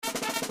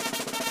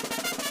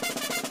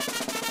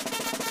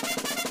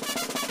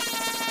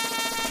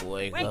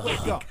Wake up.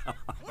 Wake up.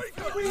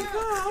 Wake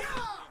up.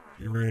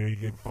 You ready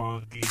to get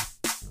funky?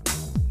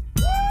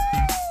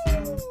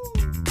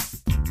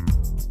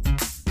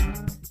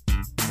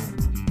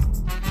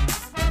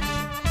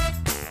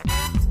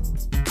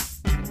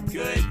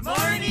 Good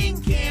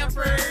morning,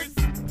 campers.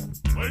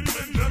 Ladies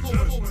and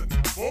gentlemen,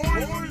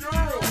 boys and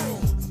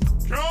girls,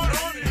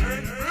 Connie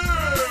and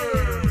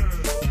Fish!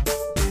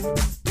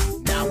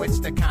 Now it's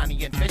the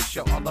Connie and Fish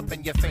show, all up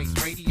in your face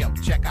radio.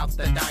 Check out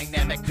the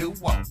dynamic duo.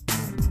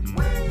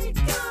 Wake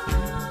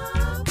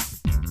up.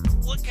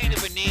 What kind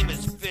of a name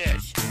is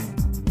Fish?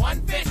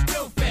 One fish,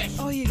 two fish.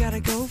 Oh, you gotta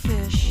go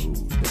fish.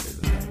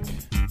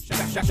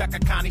 Shaka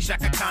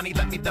Connie,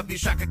 let me W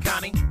Shaka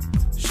Connie.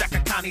 Shaka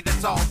Connie,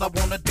 that's all I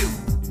wanna do.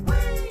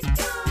 Wake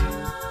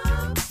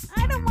up.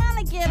 I don't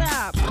wanna get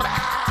up.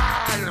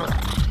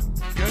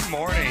 Good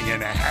morning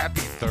and a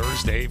happy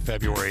Thursday,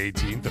 February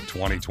 18th of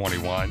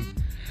 2021.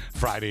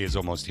 Friday is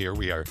almost here.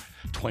 We are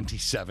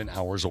 27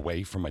 hours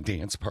away from a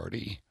dance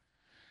party.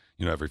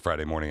 You know, every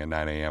Friday morning at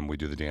 9 a.m. we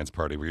do the dance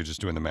party. Were you just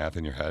doing the math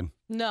in your head?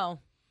 No,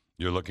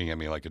 You're looking at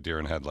me like a deer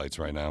in headlights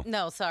right now.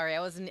 no, sorry. I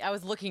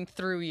was looking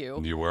through you.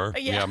 You were?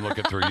 Yeah. I'm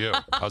looking through you.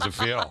 How's it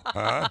feel?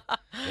 Huh?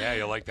 Yeah,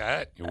 you like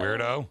that? You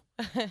weirdo?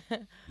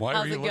 Why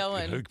How's are you it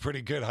going?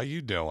 Pretty good. How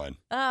you doing?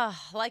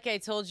 Like I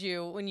told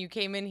you when you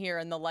came in here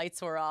and the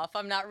lights were off,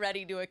 I'm not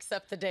ready to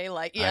accept the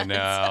daylight I yet.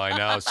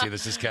 know. See,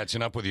 this is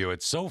catching up with you.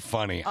 It's so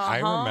funny. I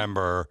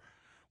remember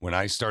when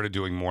I started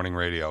doing morning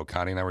radio,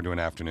 Connie and I were doing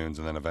afternoons,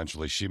 and then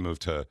eventually she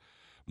moved to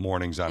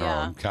mornings on her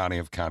Yeah. own. Connie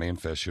of Connie and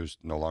Fish, who's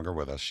no longer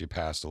with us. She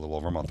passed a little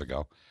over a month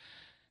ago.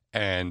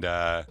 And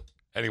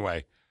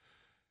anyway,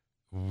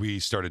 we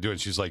started doing,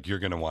 she's like, you're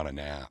going to want a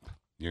nap.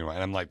 You know,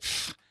 and I'm like,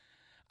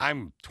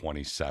 I'm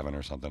 27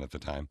 or something at the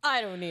time.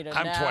 I don't need a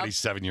I'm nap.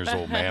 27 years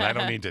old, man. I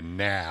don't need to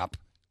nap.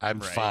 I'm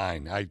Right.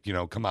 fine.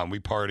 Come on, we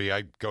party.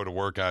 I go to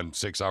work on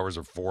 6 hours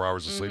or 4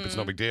 hours of sleep. It's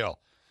no big deal.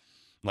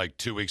 Like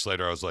 2 weeks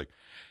later, I was like,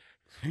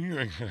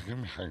 doing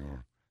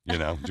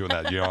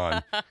that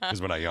yawn.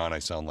 Because when I yawn, I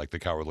sound like the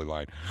Cowardly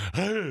Lion.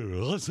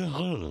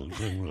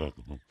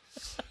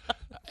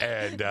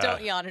 And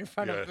Don't yawn in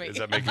front yeah, of me. Is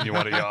that making you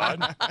want to yawn?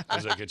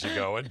 Does that get you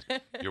going?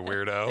 You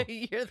weirdo.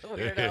 You're the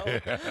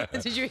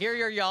weirdo. Did you hear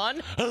your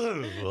yawn?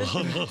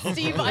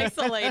 Steve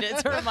isolated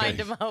to remind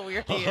him how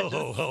weird he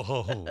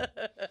is.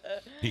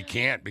 He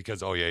can't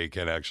because he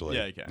can actually.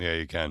 Yeah, he can. Yeah,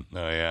 you can.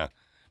 Oh yeah.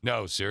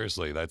 No,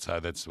 seriously,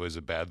 was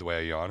it bad the way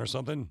I yawn or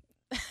something?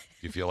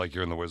 You feel like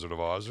you're in the Wizard of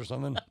Oz or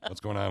something?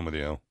 What's going on with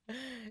you?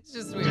 It's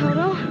just weird.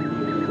 Toto,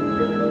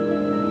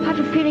 I have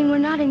a feeling we're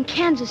not in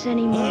Kansas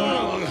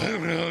anymore.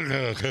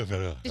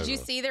 Did you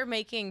see they're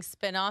making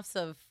spin-offs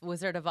of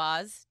Wizard of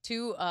Oz?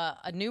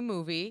 A new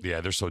movie. Yeah,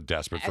 they're so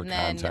desperate for And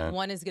then content.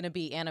 one is going to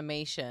be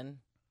animation.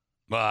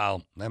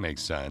 Well, that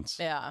makes sense.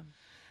 Yeah.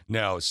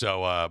 No,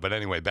 so but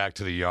anyway, back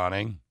to the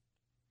yawning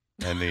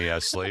and the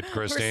sleep,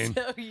 Christine.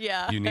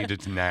 Yeah. You needed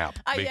to nap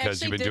I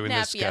because you've actually been did doing nap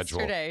this schedule.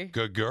 yesterday.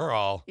 Good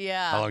girl.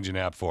 Yeah. How long did you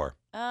nap for?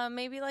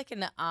 Maybe like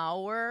an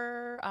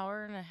hour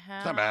and a half.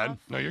 It's not bad.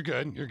 No, you're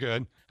good. You're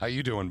good. How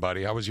you doing,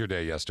 buddy? How was your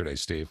day yesterday,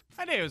 Steve?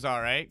 My day was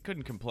all right.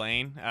 Couldn't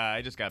complain.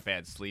 I just got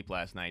bad sleep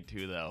last night,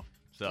 too, though.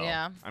 So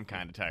Yeah. I'm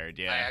kind of tired,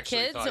 yeah.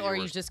 Kids, or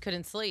you just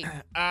couldn't sleep?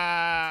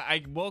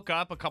 I woke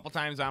up a couple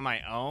times on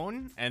my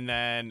own, and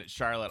then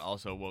Charlotte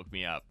also woke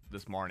me up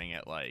this morning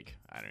at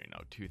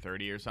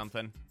 2:30 or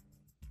something.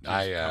 She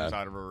just comes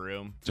out of her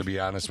room. To be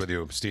honest with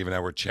you, Steve and I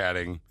were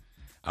chatting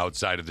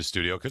outside of the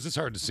studio because it's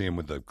hard to see him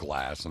with the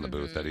glass in the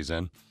booth that he's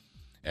in.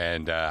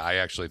 And I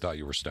actually thought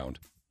you were stoned.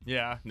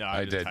 Yeah, no,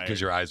 I did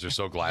because your eyes are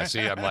so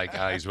glassy. I'm like,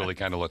 he's really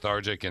kind of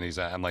lethargic, and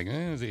I'm like,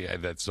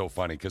 that's so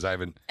funny because I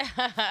haven't.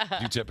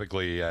 You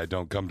typically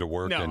don't come to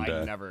work. No, and,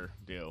 I never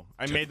do.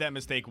 I made that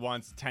mistake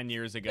once 10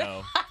 years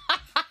ago.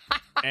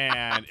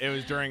 And it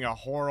was during a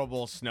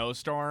horrible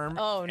snowstorm.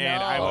 Oh, no.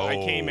 And I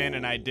came in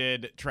and I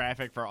did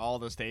traffic for all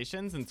the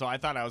stations. And so I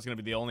thought I was going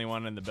to be the only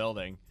one in the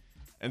building.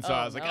 And so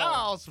I was like,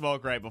 I'll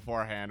smoke right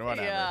beforehand,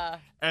 whatever. Yeah.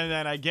 And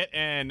then I get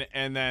in,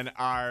 and then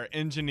our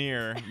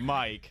engineer,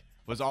 Mike,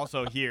 was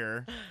also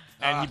here.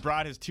 And he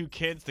brought his 2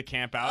 kids to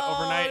camp out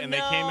overnight, and they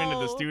came into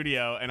the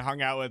studio and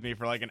hung out with me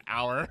for like an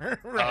hour.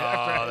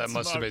 that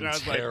must have been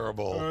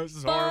terrible. Like, this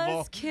is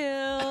horrible.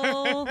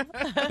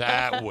 Buzzkill.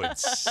 That would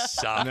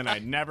suck. And then I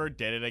never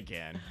did it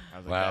again. I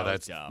was like, Wow, that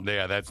was dumb.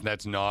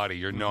 that's naughty.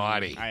 You're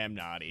naughty. I am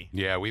naughty.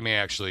 Yeah, we may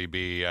actually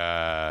be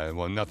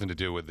nothing to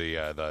do with the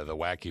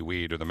wacky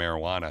weed or the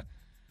marijuana,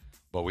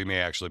 but we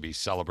may actually be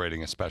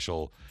celebrating a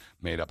special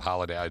made-up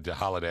holiday.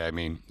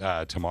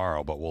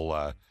 Tomorrow, but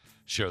we'll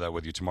share that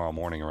with you tomorrow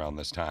morning around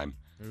this time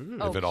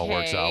if it all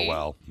works out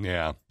well.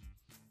 Yeah,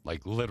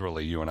 like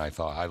literally, you and I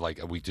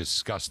we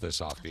discussed this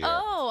off the air.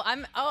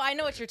 I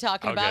know what you're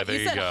talking about. there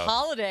You you said go.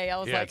 holiday. I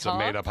was Yeah, like, it's a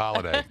made-up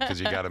holiday because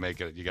you got to make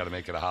it. You got to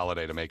make it a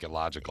holiday to make it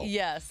logical.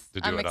 Yes.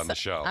 To do it on the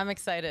show. I'm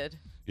excited.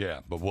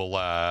 Yeah, but we'll.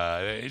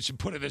 It should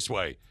put it this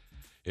way: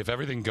 if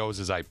everything goes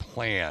as I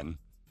plan,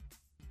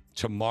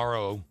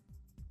 tomorrow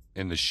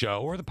in the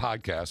show or the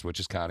podcast,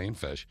 which is Connie and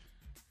Fish,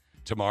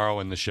 tomorrow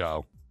in the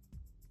show,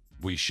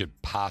 we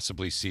should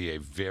possibly see a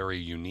very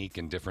unique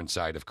and different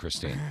side of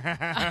Christine.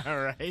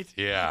 Right?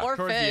 Yeah. Or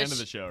Towards fish. the end of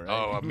the show, right?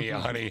 Oh, me,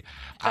 honey,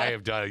 I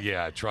have done.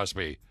 Yeah, trust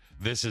me.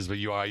 This is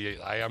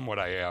I am what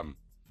I am.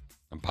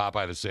 I'm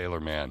Popeye the Sailor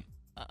Man.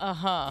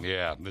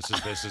 Yeah,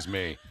 this is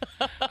me.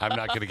 I'm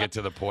not going to get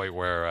to the point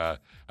where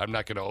I'm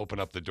not going to open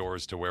up the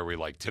doors to where we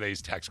like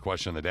today's text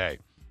question of the day.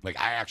 Like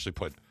I actually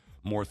put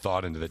more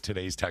thought into the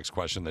today's text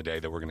question of the day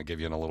that we're going to give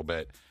you in a little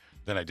bit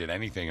than I did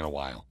anything in a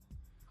while.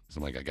 So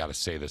I'm like, I got to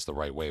say this the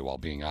right way while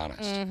being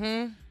honest.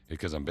 Mm-hmm.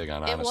 Because I'm big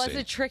on honesty. It was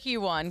a tricky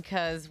one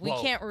because we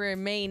can't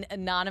remain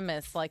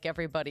anonymous like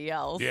everybody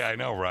else. Yeah, I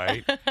know,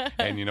 right?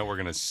 And we're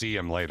going to see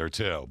him later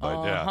too.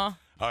 But yeah.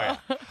 All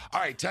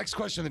right. Text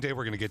question of the day.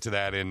 We're going to get to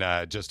that in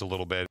just a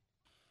little bit.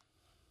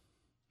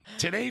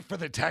 Today for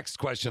the text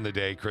question of the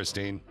day,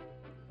 Christine,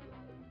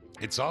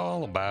 it's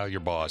all about your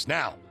boss.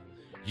 Now,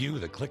 you,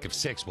 the click of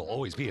 6, will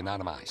always be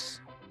anonymized.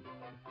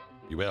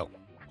 You will.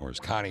 Or as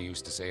Connie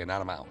used to say,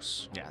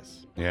 anonymous.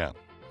 Yes. Yeah.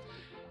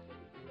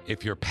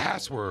 If your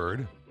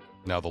password,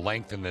 now the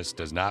length in this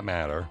does not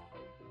matter.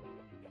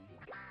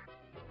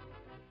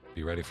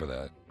 Be ready for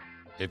that.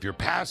 If your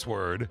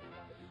password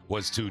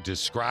was to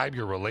describe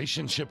your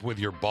relationship with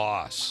your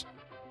boss,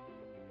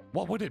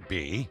 what would it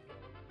be?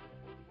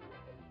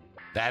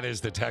 That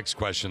is the text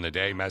question of the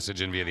day.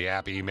 Message in via the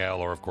app, email,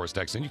 or of course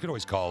text. And you can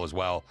always call as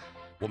well.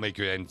 We'll make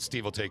you, and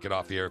Steve will take it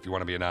off the air if you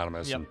want to be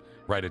anonymous and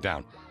write it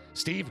down.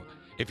 Steve,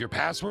 if your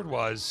password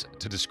was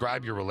to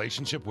describe your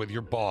relationship with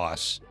your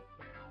boss,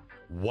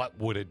 what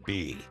would it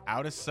be?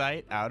 Out of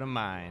sight, out of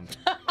mind.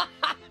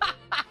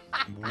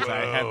 Whoa, I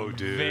have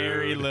dude.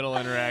 very little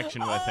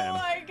interaction with him. Oh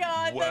my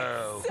God,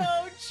 Whoa.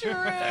 that's so true.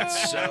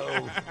 That's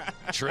so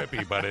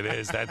trippy, but it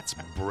is. That's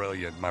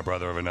brilliant, my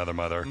brother of another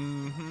mother.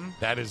 Mm-hmm.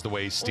 That is the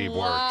way Steve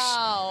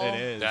Wow. It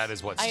is. That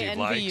is what I Steve envy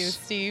likes. you,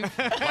 Steve.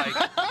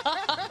 Like,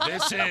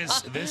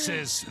 this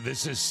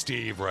is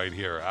Steve right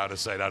here, out of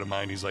sight, out of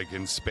mind. He's like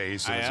in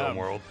space in I his own am.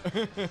 world.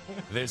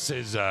 This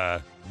is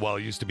it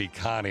used to be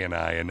Connie and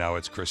I, and now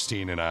it's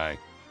Christine and I.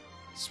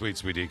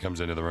 Sweet D comes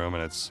into the room,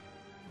 and it's.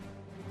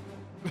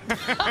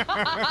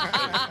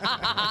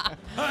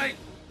 Hey,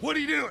 what are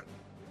you doing?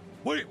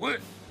 What?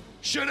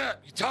 Shut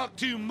up. You talk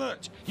too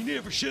much. You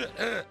never shut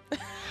up.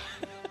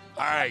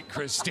 All right,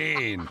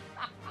 Christine.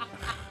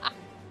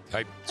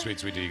 Hey, Sweet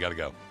D, you got to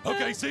go.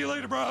 Okay, see you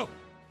later, bro.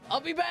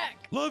 I'll be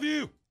back. Love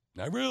you.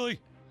 Not really.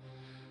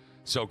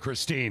 So,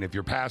 Christine, if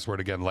your password,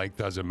 again, length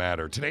doesn't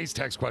matter. Today's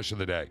text question of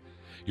the day.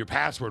 Your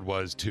password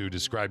was to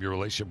describe your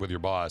relationship with your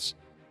boss.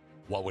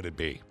 What would it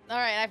be? All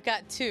right, I've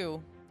got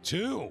 2.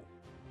 2.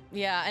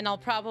 Yeah, and I'll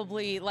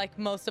probably, like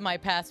most of my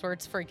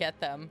passwords, forget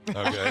them.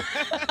 Okay.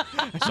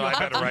 So I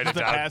better write it The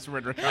down.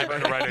 password. I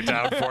better write it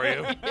down for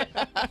you.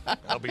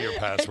 That'll be your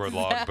password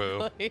log,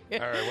 boo. Exactly.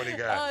 All right, what do you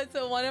got?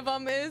 So one of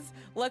them is,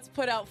 let's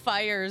put out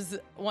fires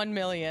 1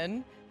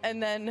 million.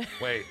 And then,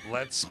 Wait,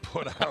 let's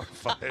put out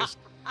fires.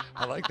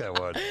 I like that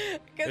one.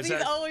 because Is he's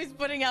that- always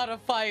putting out a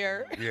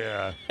fire.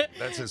 Yeah,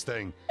 that's his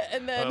thing.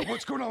 And then,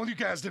 What's going on with you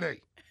guys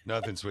today?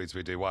 Nothing, Sweet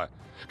D. Why?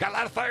 Got a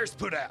lot of fires to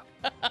put out.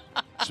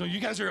 So you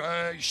guys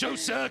are, your show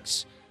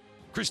sucks.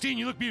 Christine,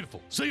 you look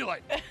beautiful. See you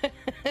later.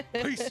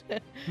 Peace.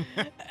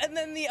 and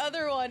then the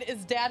other one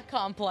is Dad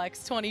Complex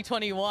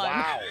 2021.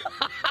 Wow.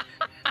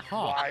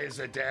 Why is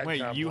a dad Wait,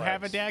 complex? you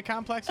have a dad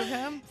complex with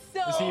him?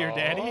 So, Is he your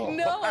daddy?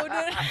 No.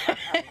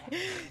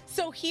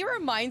 So he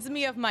reminds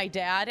me of my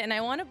dad, and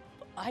I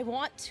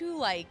want to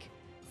like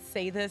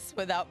say this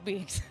without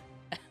being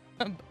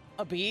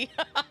a bee.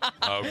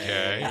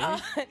 Okay.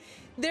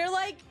 They're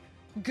like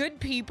good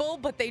people,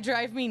 but they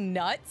drive me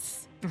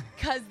nuts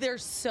because they're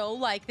so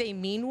like they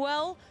mean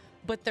well,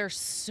 but they're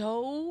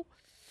so.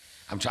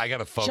 I got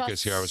to focus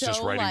Just here. I was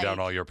just so, writing like- down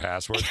all your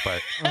passwords,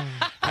 but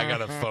I got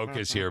to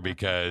focus here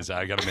because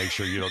I got to make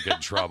sure you don't get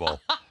in trouble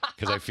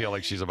because I feel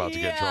like she's about to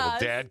get in trouble. Yes.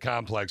 Dad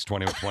Complex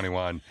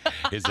 2021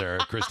 is there.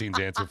 Christine's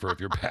answer for if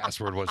your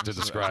password was to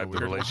describe the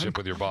weird relationship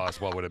with your boss,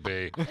 what would it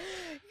be? 'Cause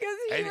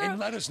he And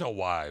let us know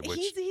why. Which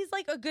he's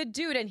like a good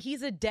dude, and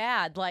he's a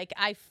dad. Like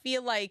I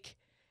feel like,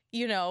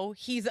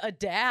 he's a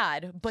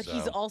dad, but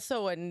he's So?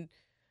 also an.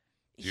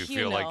 do you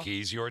feel like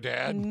he's your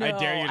dad? No, I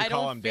dare you to I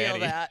call don't him feel daddy.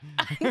 that.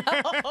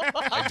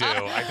 I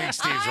do. I think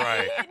Steve's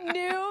right. I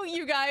knew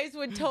you guys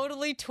would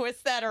totally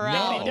twist that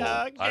around. No.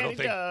 Dog, I don't daddy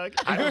think- dog.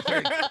 I don't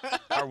think.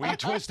 Are we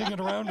twisting it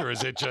around, or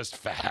is it just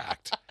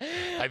fact?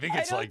 I think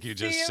it's I like don't you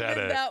just see him said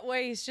in it. that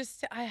way. It's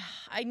just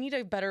I need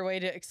a better way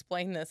to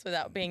explain this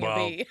without being a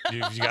Well, bee.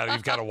 you've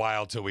got a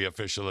while till we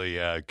officially,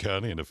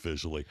 Connie, and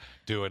officially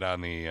do it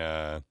on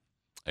the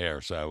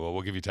air. So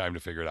we'll give you time to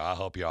figure it out. I'll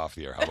help you off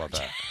the air. How about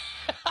that?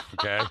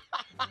 Okay.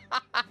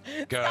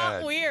 Go Not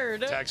ahead.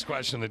 weird. Text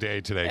question of the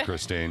day today,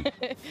 Christine.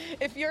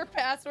 If your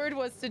password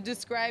was to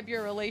describe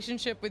your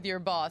relationship with your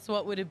boss,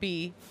 what would it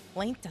be?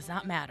 Length does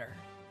not matter.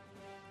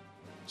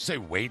 Say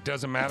weight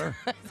doesn't matter.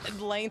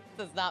 Length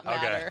does not Okay.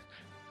 matter.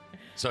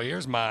 So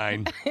here's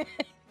mine.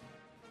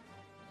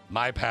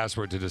 My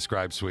password to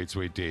describe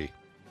Sweet D.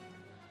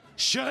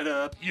 Shut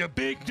up, you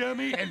big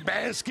dummy, and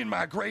bask in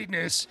my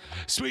greatness.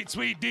 Sweet,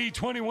 sweet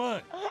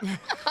D21.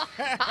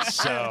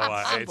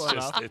 So Simple it's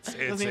enough. just, it's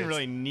doesn't even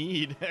really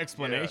need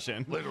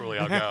explanation. Yeah, literally,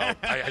 I'll go.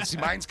 I see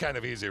mine's kind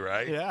of easy,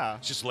 right? Yeah.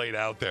 It's just laid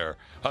out there.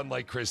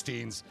 Unlike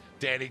Christine's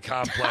daddy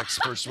complex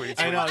for sweet.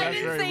 I know, I that's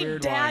didn't very say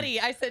weird daddy.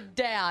 I said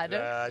dad.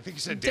 I think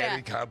you said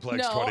daddy complex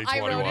No,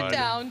 2021. I wrote it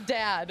down.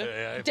 Dad. I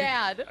think-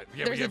 Dad. yeah,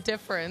 but There's you a have-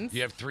 difference.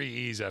 You have 3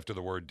 E's after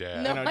the word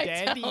dad. No, know, I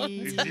daddy.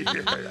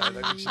 don't.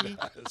 I think she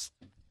does.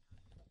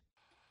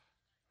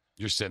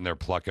 You're sitting there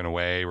plucking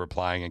away,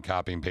 replying and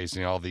copying,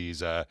 pasting all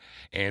these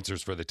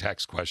answers for the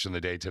text question of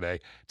the day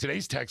today.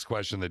 Today's text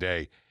question of the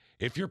day,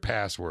 if your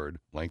password,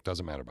 length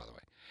doesn't matter, by the way,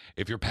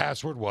 if your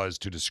password was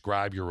to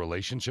describe your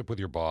relationship with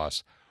your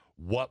boss,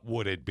 what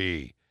would it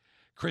be?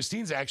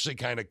 Christine's actually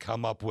kind of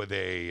come up with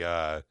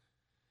a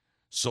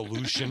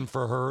solution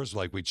for hers,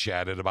 like we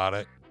chatted about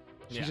it.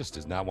 She Yeah. just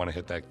does not want to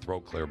hit that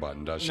throat clear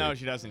button, does she? No,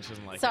 she doesn't. She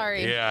doesn't like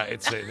Sorry. Yeah,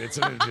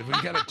 we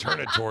got to turn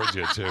it towards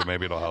you too.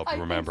 Maybe it'll help I you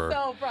remember. think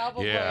so,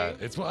 probably. Yeah,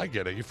 I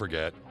get it. You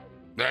forget.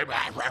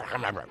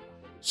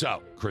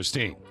 So,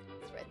 Christine,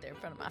 It's right there in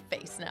front of my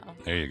face now.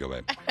 there you go,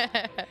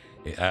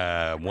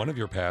 babe. One of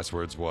your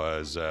passwords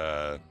was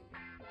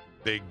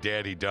Big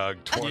Daddy Doug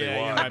it. 21.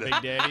 Yeah, you're my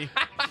big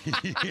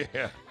daddy.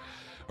 Yeah.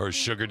 Or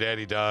Sugar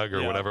Daddy Doug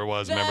or Yeah. whatever it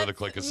was. Remember the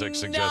Click of Six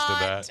suggested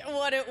that? That's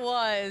what it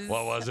was.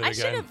 What was it I again?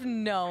 should have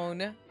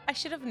known. I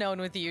should have known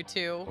with you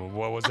two.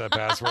 What was that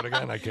password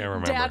again? I can't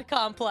remember. Dad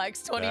Complex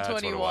That's what it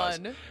was.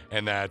 2021.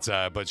 And that's,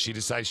 but she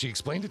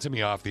explained it to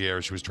me off the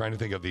air. She was trying to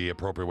think of the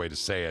appropriate way to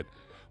say it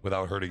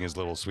without hurting his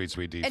little sweet,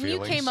 sweet D And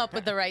feelings. you came up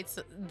with the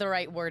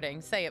right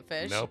wording. Say it,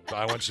 Fish. Nope.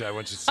 I want you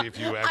to see if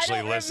you actually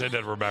don't listened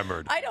and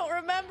remembered. I don't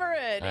remember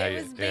it. I-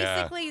 It was yeah.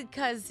 basically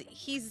because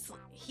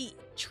he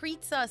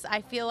treats us,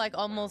 I feel like,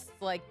 almost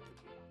like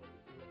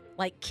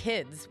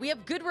kids. We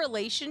have good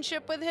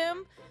relationship with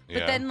him, but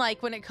Yeah. then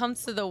like when it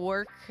comes to the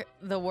work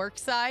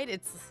side,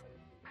 it's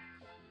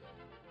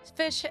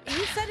Fish.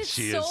 You said it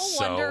She so is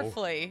so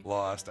wonderfully.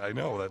 lost. I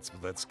know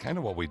that's kind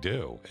of what we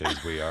do.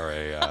 Is we are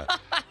a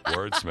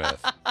wordsmith.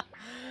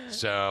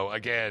 So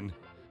again,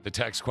 the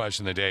text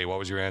question of the day. What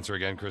was your answer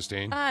again,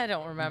 Christine? I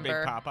don't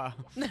remember. Big Papa.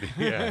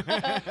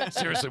 Yeah.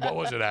 Seriously, what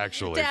was it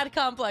actually? Dad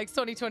Complex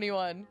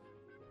 2021.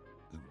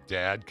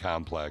 Dad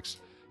Complex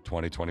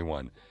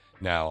 2021.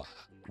 Now,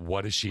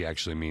 what does she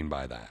actually mean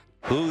by that?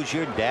 Who's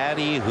your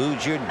daddy?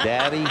 Who's your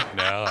daddy?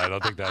 No, I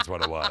don't think that's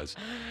what it was.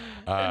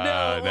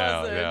 No, it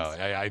wasn't. No.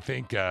 I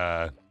think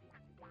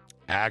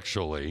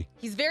actually.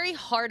 He's very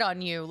hard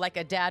on you, like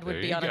a dad would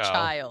There be you on a go.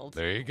 child.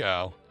 There you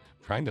go.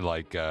 Trying to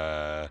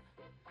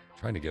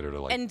get her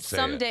to like. And say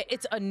someday it.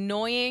 it's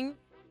annoying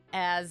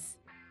as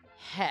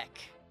heck.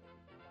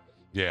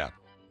 Yeah.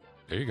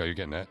 There you go. You're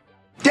getting it.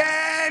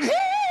 Daddy!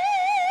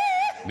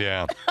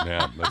 Yeah.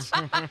 That's,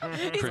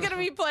 He's gonna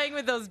be playing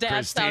with those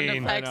dad sound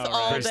Christine- effects I know,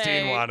 all Christine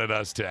day. wanted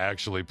us to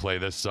actually play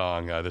this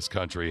song, this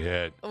country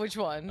hit. Which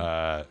one?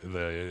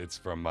 It's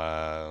from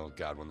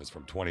when this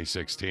from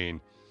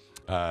 2016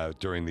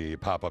 during the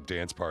pop-up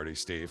dance party.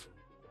 Steve.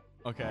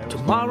 Okay.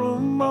 Tomorrow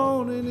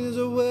morning is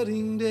a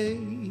wedding day.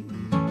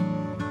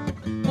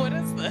 What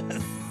is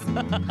this?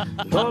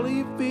 And all of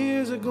your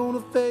fears are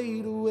gonna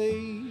fade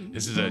away.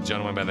 This is a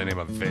gentleman by the name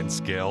of Vince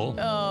Gill.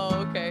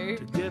 Oh, okay.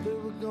 Together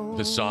we're gonna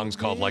The song's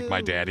called Like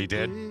My Daddy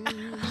Did.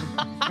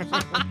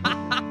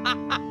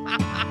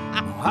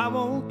 I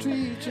won't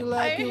treat you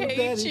like I your hate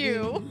daddy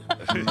you.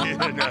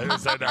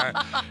 Is that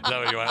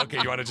what you want?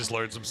 Okay, you want to just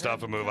learn some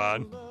stuff and move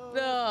on?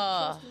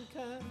 Ugh.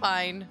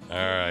 Fine. All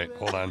right,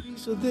 hold on. did.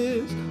 So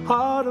this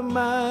heart of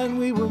mine,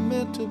 we were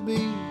meant to be.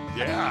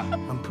 Yeah.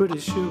 I'm pretty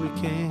sure we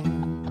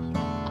can.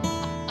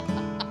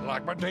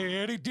 Like my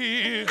daddy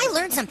did. I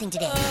learned something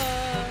today.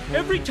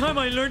 Every time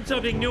I learn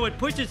something new, it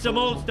pushes some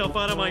old stuff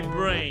out of my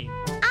brain.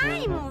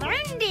 I'm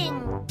learning.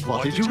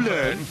 What did you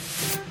learn?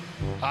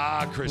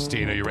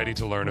 Christine, are you ready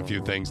to learn a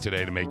few things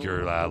today to make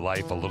your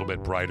life a little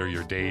bit brighter,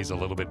 your days a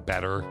little bit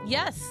better?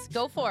 Yes,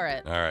 go for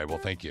it. All right, well,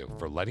 thank you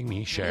for letting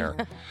me share.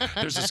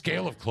 There's a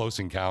scale of close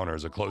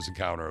encounters. A close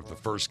encounter of the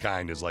first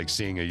kind is like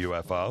seeing a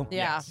UFO.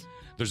 Yeah.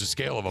 There's a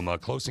scale of them. A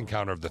close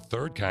encounter of the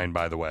third kind,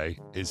 by the way,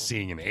 is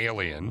seeing an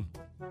alien.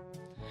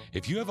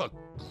 If you have a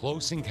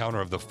close encounter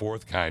of the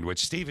fourth kind, which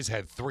Steve has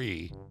had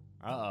 3,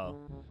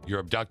 you're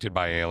abducted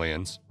by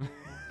aliens.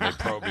 They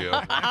probe you.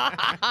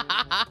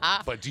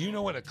 But do you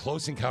know what a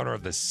close encounter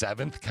of the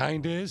 7th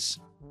kind is?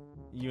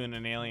 You and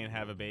an alien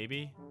have a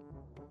baby?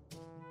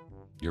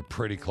 You're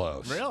pretty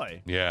close.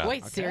 Really? Yeah.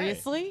 Wait,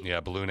 seriously? Yeah,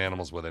 balloon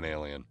animals with an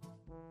alien.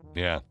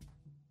 Yeah.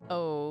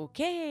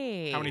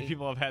 Okay. How many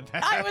people have had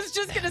that? I was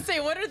just gonna say,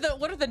 what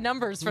are the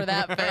numbers for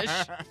that,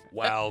 Fish?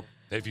 Well,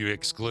 if you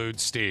exclude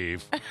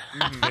Steve,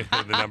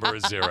 the number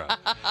is 0.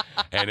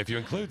 And if you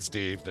include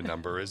Steve, the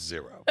number is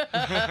 0.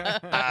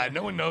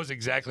 No one knows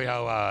exactly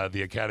how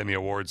the Academy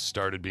Awards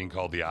started being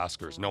called the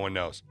Oscars. No one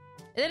knows.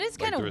 That is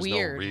kind of There's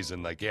weird. no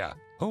reason, the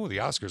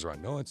Oscars are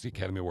on. No, it's the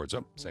Academy Awards.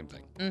 Oh, same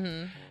thing.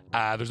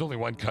 Mm-hmm. There's only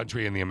one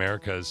country in the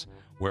Americas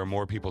where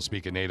more people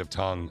speak a native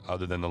tongue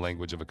other than the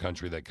language of a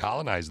country that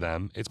colonized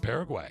them. It's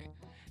Paraguay.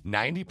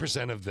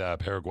 90% of the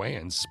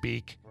Paraguayans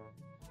speak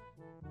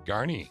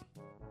Guarani,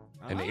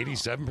 and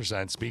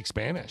 87% speak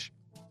Spanish.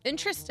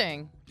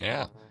 Interesting.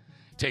 Yeah.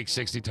 Takes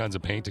 60 tons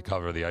of paint to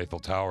cover the Eiffel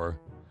Tower,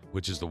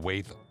 which is the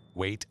weight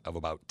of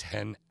about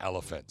 10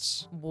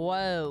 elephants.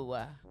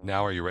 Whoa.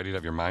 Now, are you ready to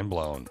have your mind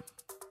blown?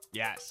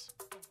 Yes.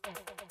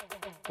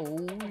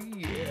 Oh,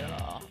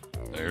 yeah.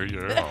 There you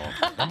go.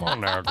 Come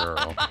on now,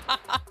 girl.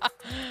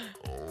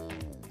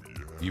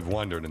 You've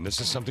wondered, and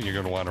this is something you're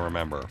going to want to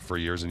remember for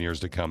years and years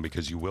to come,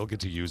 because you will get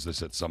to use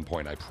this at some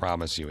point, I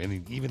promise you,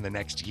 and even the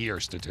next year,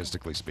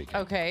 statistically speaking.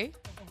 Okay.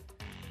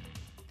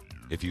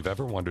 If you've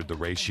ever wondered the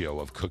ratio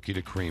of cookie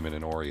to cream in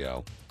an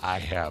Oreo, I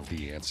have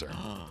the answer.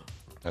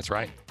 That's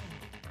right.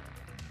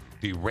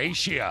 The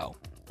ratio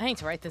I need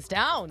to write this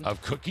down.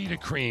 of cookie to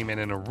cream in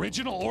an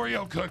original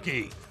Oreo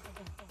cookie.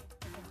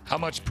 How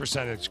much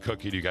percentage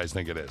cookie do you guys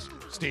think it is?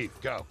 Steve,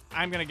 go.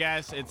 I'm going to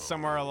guess it's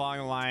somewhere along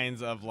the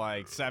lines of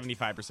like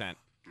 75%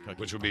 cookie.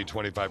 Which would be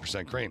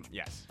 25% cream.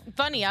 Yes.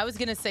 Funny, I was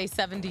going to say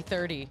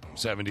 70-30.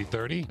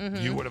 70-30?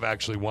 Mhm. You would have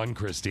actually won,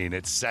 Christine.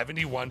 It's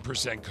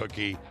 71%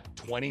 cookie,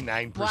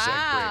 29% cream.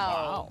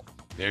 Wow.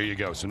 There you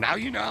go. So now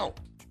you know.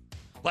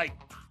 Like,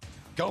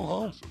 go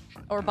home.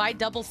 Or buy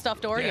double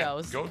stuffed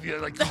Oreos.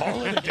 Yeah, go,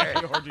 call it a day.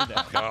 Or do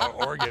that.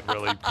 Or get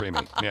really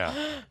creamy.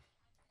 Yeah.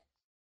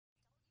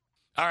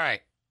 All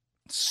right.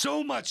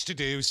 So much to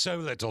do, so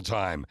little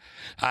time.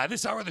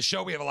 This hour of the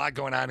show, we have a lot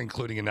going on,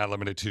 including and not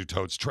limited to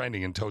Toad's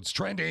Trending. And Toad's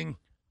Trending,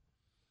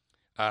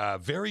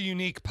 very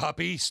unique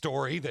puppy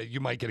story that you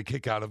might get a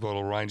kick out of.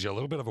 It'll remind you a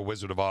little bit of a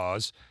Wizard of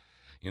Oz.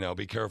 You know,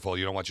 be careful.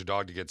 You don't want your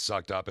dog to get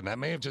sucked up. And that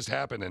may have just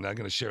happened, and I'm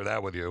going to share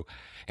that with you.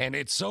 And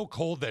it's so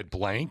cold that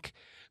blank.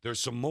 There's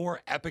some more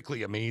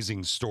epically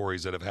amazing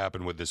stories that have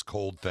happened with this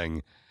cold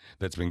thing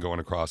that's been going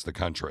across the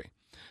country.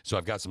 So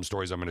I've got some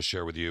stories I'm going to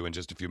share with you in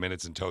just a few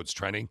minutes in Toad's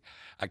Trending.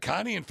 A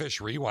Connie and Fish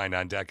Rewind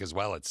on deck as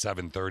well at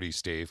 7:30,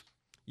 Steve.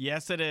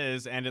 Yes, it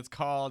is, and it's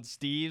called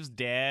Steve's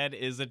Dad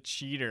is a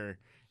Cheater.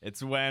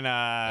 It's when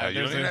you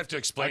don't even have to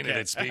explain it.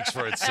 It speaks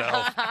for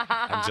itself.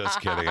 I'm just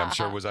kidding. I'm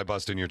sure, was I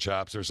busting your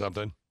chops or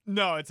something?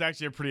 No, it's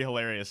actually a pretty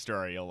hilarious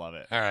story. You'll love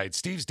it. All right.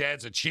 Steve's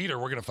dad's a cheater.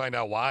 We're going to find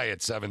out why at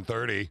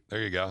 7:30. There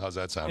you go. How's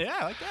that sound? Yeah,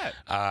 I like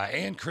that.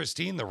 And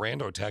Christine, the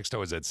Rando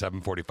Texto is at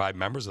 7:45.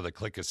 Members of the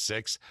Click of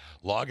Six,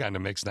 log on to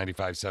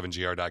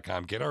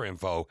mix957gr.com, get our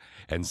info,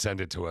 and send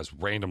it to us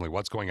randomly.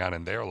 What's going on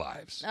in their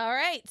lives? All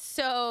right.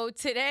 So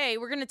today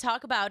we're going to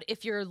talk about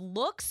if your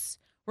looks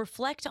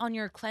reflect on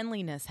your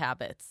cleanliness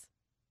habits.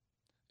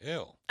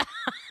 Ew.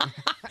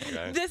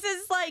 Okay. This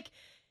is like,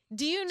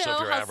 do you know so if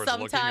you're how average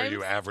sometimes looking, are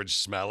you average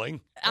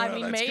smelling? I Oh,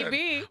 mean, that's good.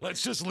 maybe.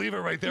 Let's just leave it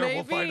right there. Maybe.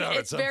 We'll find out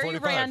It's at very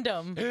 7:45.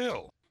 random.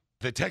 Ew.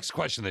 The text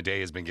question of the day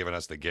has been giving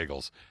us the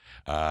giggles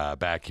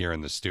back here in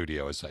the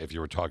studio. If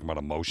you were talking about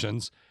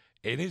emotions,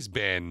 it has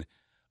been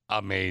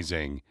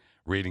amazing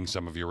reading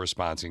some of your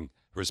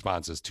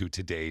responses to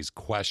today's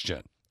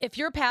question. If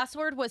your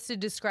password was to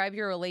describe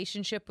your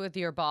relationship with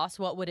your boss,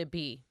 what would it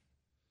be?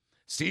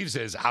 Steve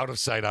says, out of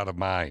sight, out of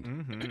mind.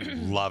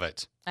 Mm-hmm. Love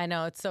it. I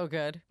know, it's so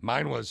good.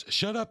 Mine was,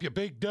 shut up, you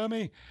big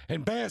dummy,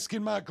 and bask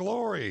in my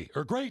glory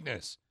or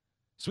greatness.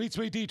 Sweet,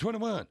 sweet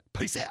D21.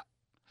 Peace out.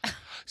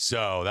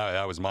 So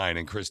that was mine.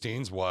 And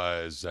Christine's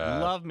was...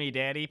 Love me,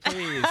 Daddy,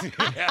 please.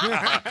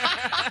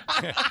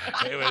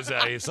 It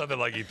was something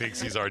like he thinks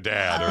he's our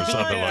dad or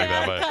something like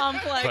that. But,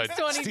 Complex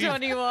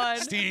 2021.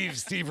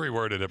 Steve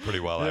reworded it pretty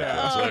well.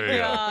 Yeah. Actually. So there you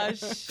go.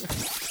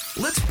 Gosh.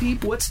 Let's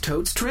peep what's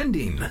Toad's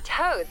trending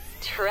Toad's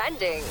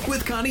Trending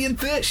with Connie and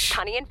Fish.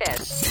 Connie and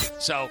Fish.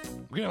 So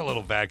we're going to have a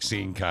little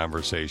vaccine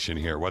conversation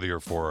here, whether you're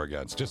for or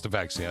against. Just a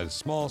vaccine, a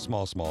small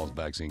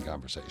vaccine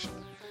conversation.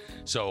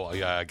 So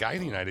a guy in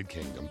the United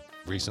Kingdom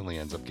recently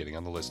ends up getting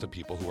on the list of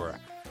people who are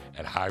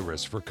at high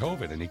risk for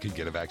COVID, and he could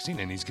get a vaccine,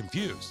 and he's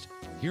confused.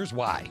 Here's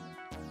why.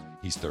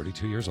 He's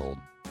 32 years old,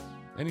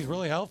 and he's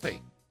really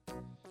healthy.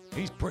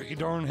 He's pretty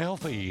darn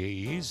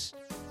healthy. He's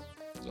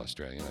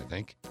Australian, I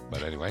think.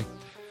 But anyway,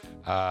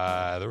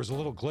 there was a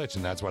little glitch,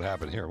 and that's what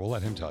happened here. We'll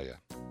let him tell you.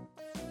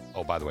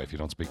 Oh, by the way, if you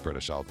don't speak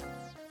British,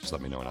 just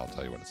let me know, and I'll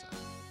tell you what it says.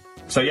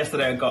 So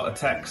yesterday I got a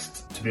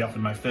text to be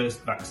offered my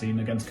first vaccine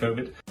against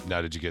COVID.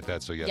 Now, did you get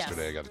that? So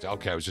yesterday Yes. I got it.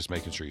 Okay, I was just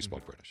making sure you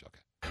spoke British.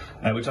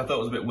 Okay. Which I thought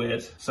was a bit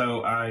weird.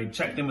 So I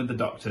checked in with the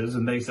doctors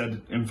and they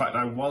said, in fact,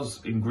 I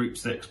was in Group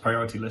 6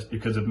 priority list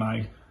because of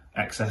my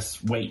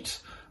excess weight,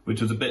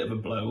 which was a bit of a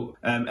blow.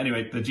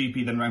 Anyway, the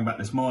GP then rang back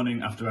this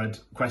morning after I'd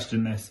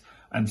questioned this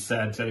and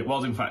said it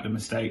was in fact a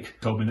mistake.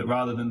 Told me that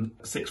rather than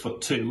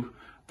 6'2",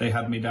 they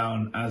had me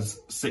down as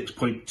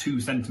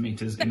 6.2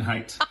 centimetres in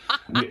height,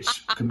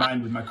 which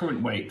combined with my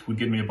current weight would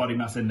give me a body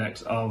mass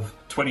index of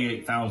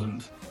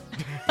 28,000.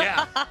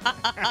 Yeah.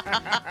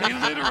 They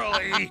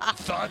literally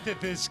thought that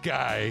this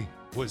guy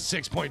was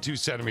 6.2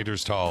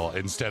 centimeters tall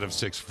instead of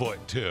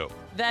 6'2".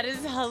 That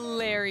is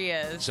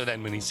hilarious. So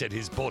then when he said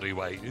his body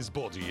weight, his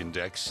body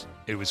index,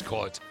 it was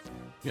quite,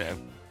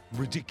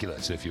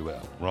 ridiculous, if you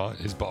will, right?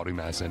 His body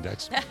mass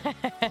index.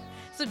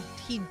 So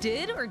he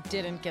did or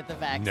didn't get the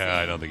vaccine? No,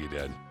 I don't think he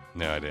did.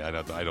 No,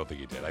 I don't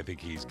think he did. I think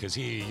he's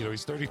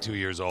he's 32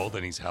 years old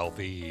and he's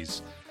healthy.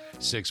 He's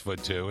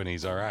 6'2" and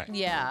he's all right.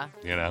 Yeah.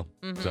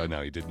 So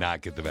no, he did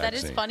not get the vaccine.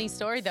 That is a funny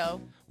story, though.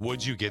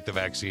 Would you get the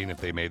vaccine if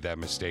they made that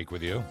mistake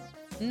with you?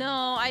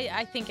 No,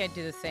 I think I'd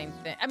do the same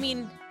thing. I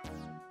mean,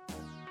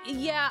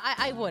 yeah,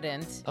 I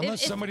wouldn't.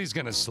 Unless somebody's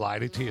going to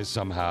slide it to you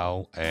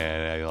somehow.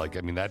 And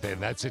in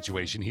that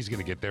situation, he's going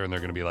to get there and they're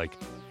going to be like,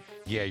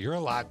 yeah, you're a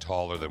lot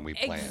taller than we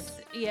planned.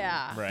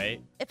 Yeah.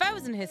 Right. If I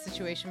was in his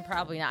situation,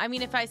 probably not. I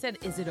mean, if I said,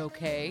 is it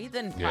okay?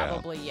 Then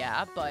probably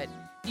yeah. But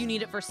you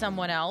need it for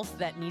someone else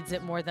that needs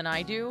it more than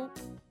I do,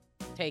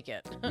 take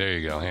it. There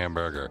you go,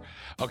 hamburger.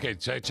 Okay,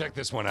 check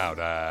this one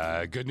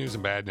out. Good news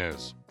and bad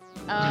news.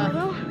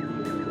 Toto,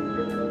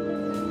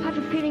 I have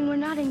a feeling we're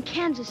not in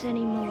Kansas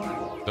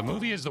anymore. The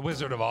movie is The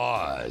Wizard of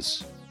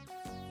Oz.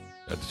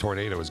 The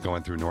tornado is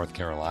going through North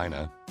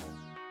Carolina.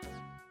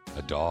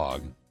 A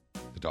dog.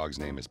 The dog's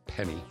name is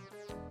Penny.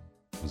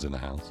 Was in the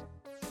house.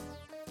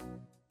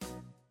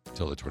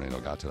 Till the tornado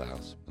got to the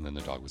house. And then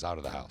the dog was out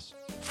of the house.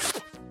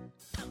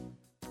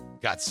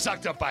 Got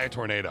sucked up by a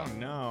tornado. Oh,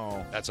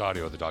 no. That's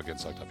audio of the dog getting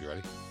sucked up. You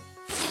ready?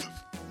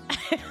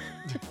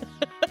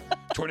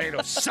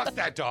 Tornado sucked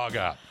that dog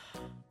up.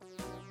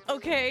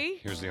 Okay.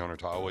 Here's the owner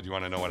talk. Do you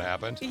want to know what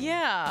happened?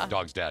 Yeah.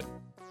 Dog's dead.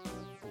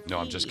 No,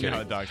 I'm just kidding. No,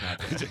 the dog's not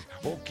dead.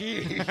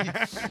 Okay.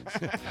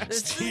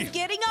 This is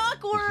getting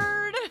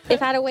awkward.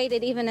 If I'd have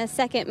waited even a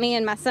second, me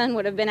and my son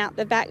would have been out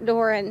the back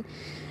door, and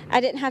I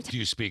didn't have to. Do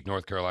you speak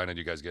North Carolina? Do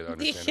you guys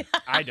understand it?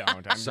 I don't.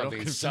 I'm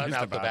Something sun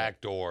out the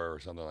back door or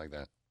something like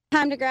that.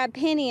 Time to grab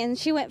Penny, and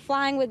she went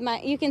flying with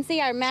you can see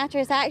our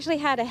mattress. I actually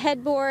had a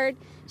headboard,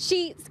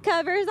 sheets,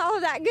 covers, all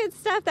of that good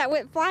stuff that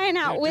went flying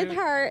out with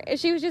her.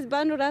 She was just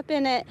bundled up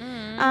in it.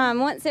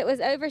 Once it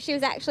was over, she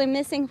was actually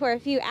missing for a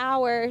few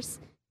hours.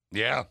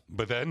 Yeah,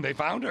 but then they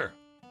found her.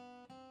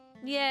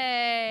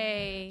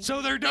 Yay.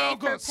 So their dog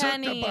got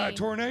sucked up by a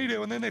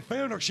tornado, and then they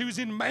found her. She was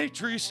in the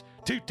mattress.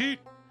 Toot, toot.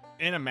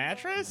 In a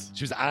mattress?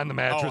 She was on the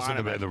mattress in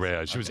the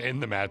bed. She was in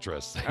the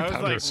mattress.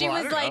 She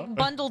was like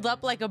bundled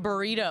up like a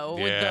burrito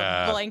with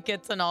the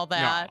blankets and all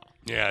that.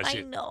 No. Yeah,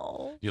 I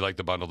know. You like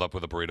the bundled up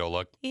with a burrito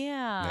look?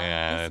 Yeah.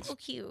 Yeah, it's so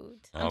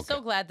cute. I'm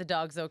so glad the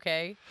dog's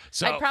okay.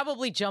 So, I'd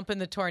probably jump in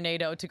the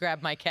tornado to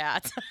grab my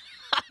cat.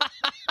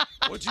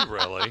 Would you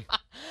really?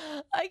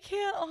 I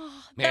can't.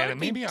 Oh, Man, that would and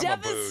maybe be I'm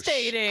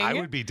devastating. a boosh. I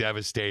would be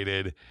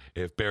devastated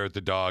if Barrett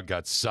the dog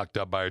got sucked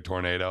up by a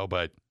tornado,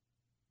 but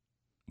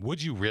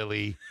would you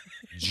really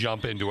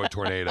jump into a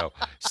tornado?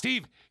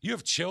 Steve, you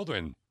have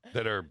children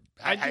that are...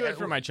 I'd do it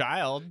for my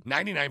child.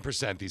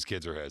 99% these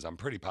kids are his. I'm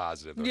pretty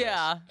positive they're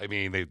Yeah. his. I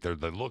mean, they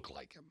look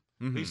like him.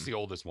 At least the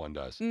oldest one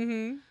does.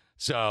 Mm-hmm.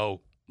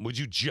 So would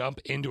you jump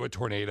into a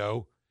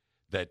tornado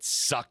that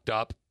sucked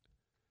up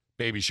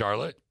baby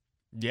Charlotte?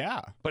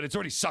 Yeah. But it's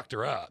already sucked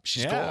her up.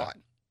 She's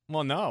gone.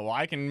 Well, no.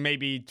 I can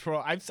maybe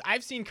twirl.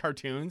 I've seen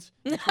cartoons.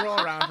 You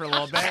twirl around for a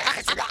little bit,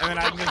 and then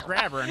I can just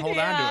grab her and hold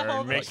on to her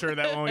and make sure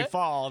that when we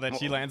fall, that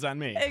she lands on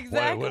me.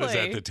 Exactly. What is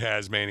that? The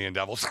Tasmanian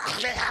devil?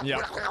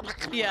 Yeah.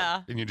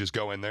 Yeah. And you just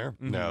go in there?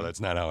 No, that's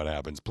not how it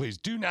happens. Please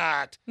do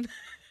not.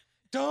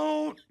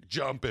 Don't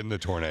jump in the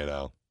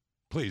tornado.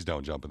 Please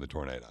don't jump in the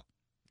tornado.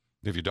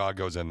 If your dog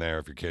goes in there,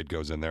 if your kid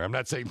goes in there, I'm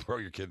not saying throw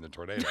your kid in the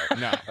tornado.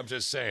 No. I'm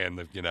just saying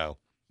that,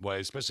 well,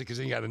 especially because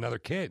then you got another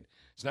kid.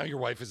 So now your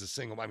wife is a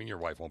single. I mean, your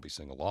wife won't be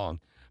single long,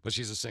 but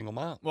she's a single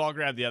mom. Well, I'll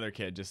grab the other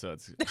kid just so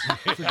it's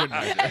for good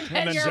measure.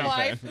 And then your jump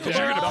wife. in. Because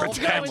you're all going to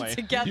protect. going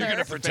together. You're going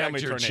to protect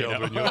Family your tornado.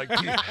 children. You're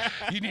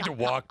like, you need to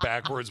walk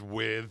backwards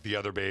with the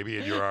other baby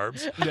in your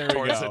arms There we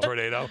towards go. the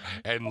tornado,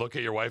 and look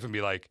at your wife and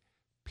be like,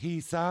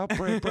 "Peace out,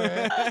 Bri."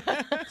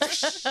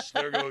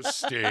 There goes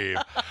Steve.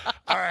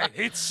 All right,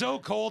 it's so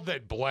cold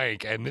that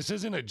blank, and this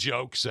isn't a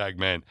joke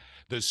segment.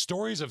 The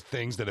stories of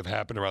things that have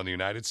happened around the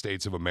United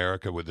States of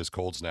America with this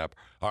cold snap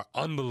are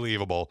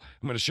unbelievable.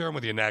 I'm going to share them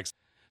with you next.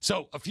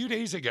 So a few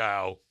days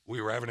ago,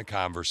 we were having a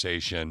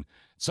conversation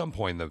at some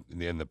point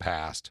in the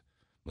past,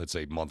 let's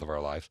say month of our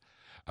life.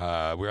 We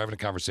were having a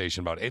conversation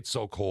about it's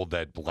so cold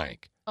that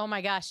blank. Oh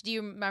my gosh. Do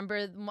you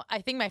remember?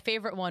 I think my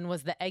favorite one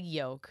was the egg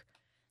yolk.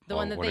 The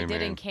one that what do they you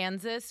did in mean?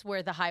 Kansas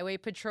where the highway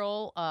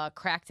patrol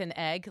cracked an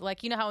egg.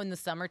 Like, you know how in the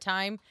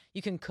summertime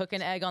you can cook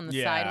an egg on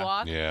the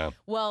sidewalk? Yeah.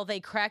 Well, they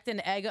cracked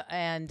an egg,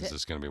 and Is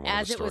this going to be one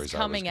as of the it was stories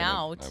coming I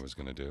out, was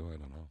going to do? I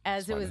don't know.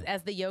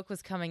 as the yolk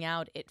was coming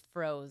out, it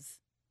froze.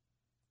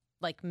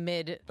 Like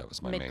mid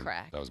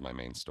crack. That was my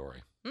main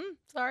story.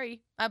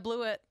 Sorry, I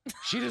blew it.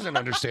 She doesn't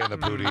understand the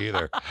booty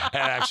either.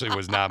 That actually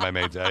was not my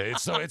main.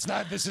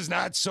 This is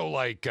not so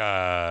like.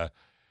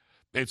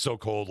 It's so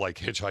cold like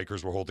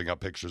hitchhikers were holding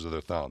up pictures of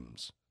their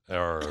thumbs.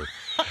 Or,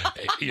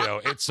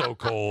 it's so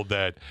cold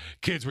that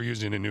kids were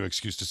using a new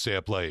excuse to stay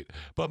up late.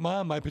 But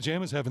Mom, my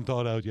pajamas haven't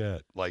thawed out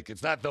yet. Like,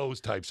 it's not those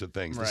types of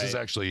things. This is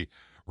actually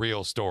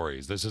real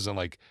stories. This isn't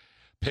like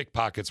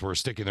pickpockets were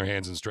sticking their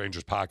hands in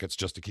strangers' pockets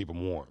just to keep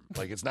them warm.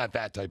 Like, it's not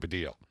that type of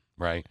deal,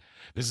 right?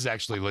 This is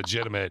actually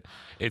legitimate.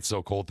 It's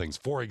so cold things.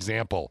 For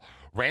example,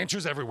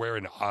 ranchers everywhere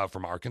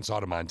from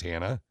Arkansas to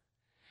Montana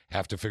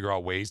have to figure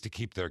out ways to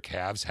keep their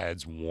calves'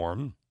 heads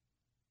warm.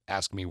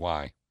 Ask me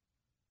why.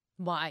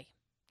 Why?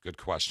 Good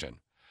question.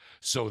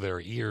 So their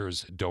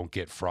ears don't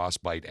get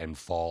frostbite and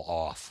fall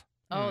off.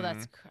 Oh,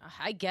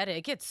 I get it.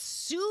 It gets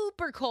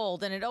super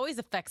cold, and it always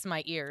affects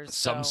my ears.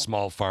 Some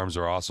small farms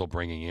are also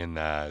bringing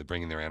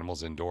their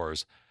animals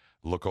indoors.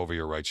 Look over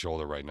your right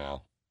shoulder right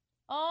now.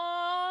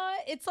 Oh,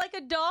 it's like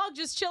a dog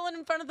just chilling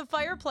in front of the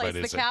fireplace.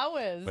 The cow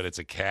is. But it's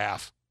a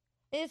calf.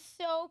 It's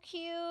so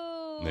cute.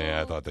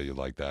 Yeah, I thought that you'd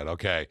like that.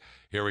 Okay,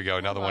 here we go.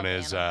 Another one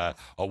is a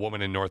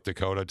woman in North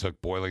Dakota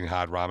took boiling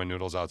hot ramen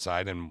noodles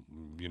outside, and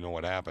you know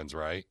what happens,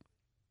 right?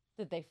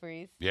 Did they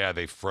freeze? Yeah,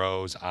 they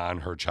froze on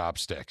her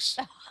chopsticks.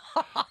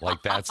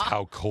 Like, that's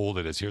how cold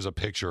it is. Here's a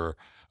picture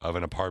of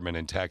an apartment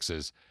in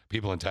Texas.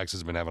 People in Texas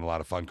have been having a lot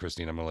of fun,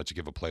 Christine. I'm going to let you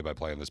give a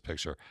play-by-play on this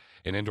picture.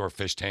 An indoor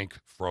fish tank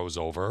froze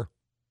over.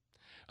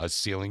 A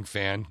ceiling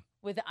fan.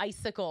 With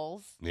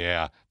icicles.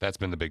 Yeah, that's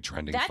been the big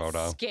trending photo.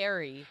 That's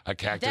scary. A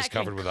cactus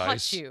covered with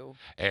ice.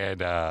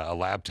 And a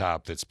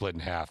laptop that split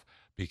in half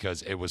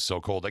because it was so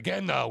cold.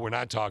 Again, though, we're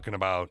not talking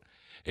about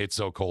it's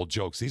so cold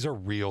jokes. These are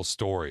real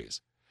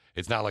stories.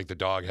 It's not like the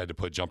dog had to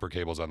put jumper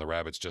cables on the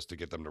rabbits just to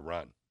get them to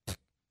run.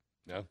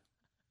 No?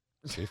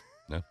 Steve?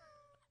 No?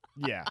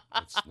 Yeah.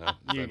 No?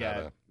 You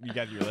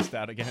got your list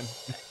out again?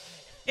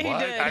 He What?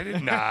 did. I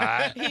did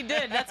not. He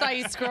did. That's why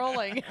he's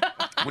scrolling.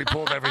 We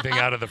pulled everything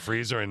out of the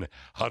freezer and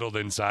huddled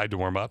inside to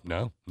warm up.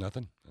 No?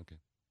 Nothing? Okay.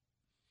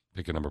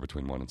 Pick a number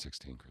between 1 and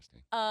 16,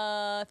 Christine.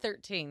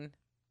 13.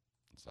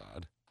 It's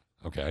odd.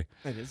 Okay.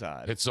 It is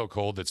odd. It's so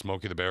cold that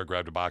Smokey the Bear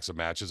grabbed a box of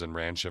matches and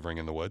ran shivering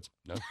in the woods.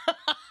 No?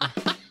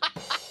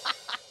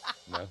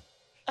 No?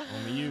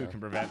 Only you can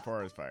prevent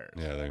forest fires.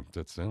 Yeah,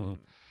 that's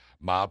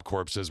mob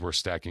corpses were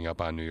stacking up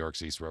on New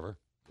York's East River.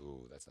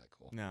 Ooh, that's not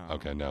cool. No.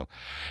 Okay, no.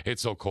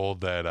 It's so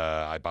cold that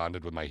I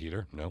bonded with my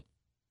heater. No.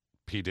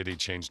 P. Diddy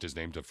changed his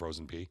name to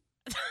Frozen P.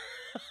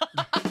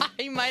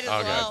 He might as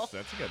well.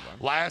 That's a good one.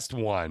 Last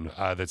one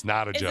that's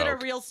not a joke. Is it a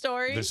real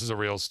story? This is a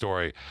real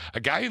story. A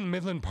guy in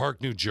Midland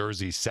Park, New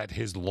Jersey, set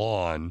his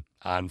lawn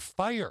on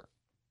fire.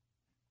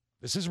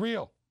 This is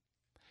real.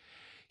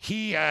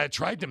 He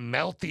tried to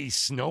melt the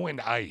snow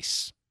and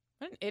ice.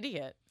 What an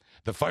idiot.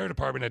 The fire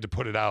department had to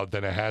put it out.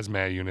 Then a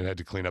hazmat unit had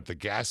to clean up the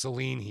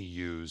gasoline he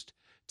used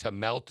to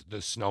melt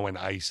the snow and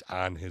ice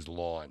on his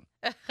lawn.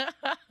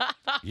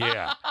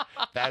 Yeah,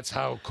 that's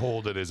how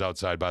cold it is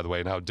outside, by the way,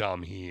 and how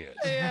dumb he is.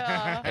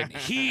 Yeah. And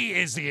he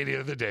is the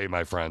idiot of the day,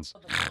 my friends.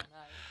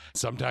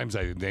 Sometimes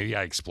I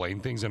explain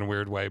things in a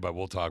weird way, but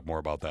we'll talk more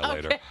about that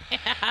later.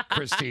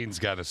 Christine's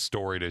got a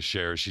story to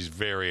share. She's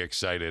very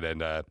excited,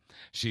 and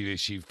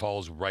she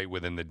falls right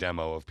within the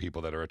demo of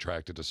people that are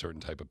attracted to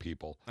certain type of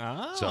people.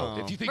 Oh.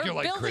 So if you think you're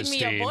like Christine,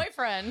 building me a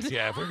boyfriend.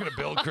 Yeah, if we're gonna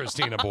build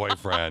Christine a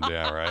boyfriend,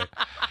 yeah, right.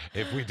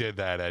 If we did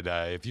that, and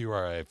if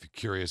you're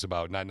curious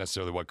about not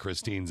necessarily what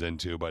Christine's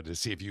into, but to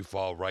see if you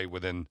fall right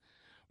within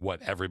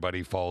what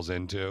everybody falls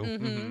into,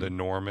 the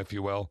norm, if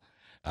you will.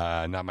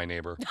 Not my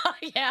neighbor.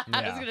 Yeah,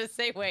 I was going to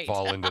say, wait.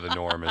 Fall into the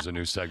norm is a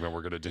new segment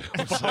we're going to do.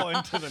 Fall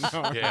into the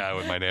norm. Yeah,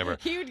 with my neighbor.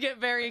 He would get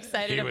very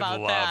excited He would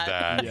about love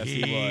that. Yes,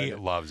 he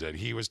loves it.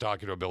 He was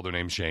talking to a builder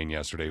named Shane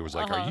yesterday. He was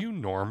like, Uh-huh. "Are you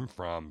Norm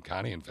from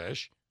Connie and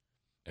Fish?"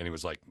 And he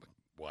was like,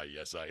 "Why,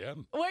 yes, I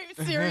am." Wait,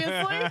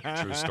 seriously?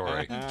 True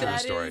story. True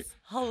That story. is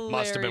hilarious.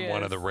 Must have been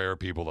one of the rare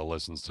people that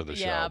listens to the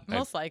show. Yeah, And-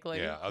 most likely.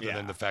 Yeah, other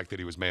than the fact that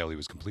he was male, he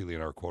was completely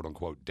in our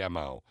quote-unquote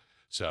demo.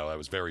 So that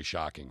was very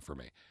shocking for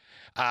me.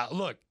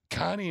 Look,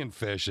 Connie and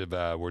Fish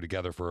were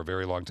together for a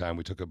very long time.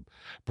 We took a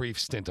brief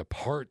stint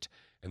apart,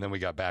 and then we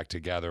got back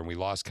together, and we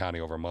lost Connie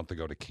over a month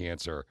ago to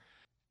cancer.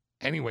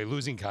 Anyway,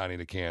 losing Connie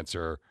to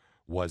cancer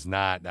was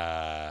not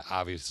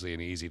obviously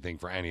an easy thing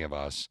for any of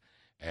us,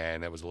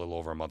 and that was a little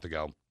over a month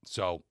ago.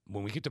 So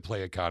when we get to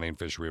play a Connie and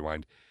Fish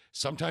Rewind,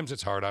 sometimes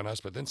it's hard on us,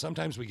 but then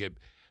sometimes we get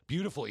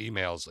beautiful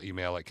emails,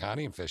 email at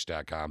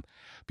connieandfish.com,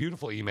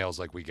 beautiful emails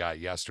like we got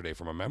yesterday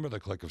from a member of the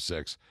Click of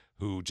Six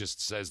who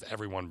just says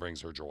everyone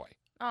brings her joy.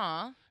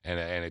 Aw. And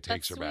it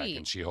takes That's her back, sweet.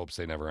 and she hopes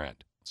they never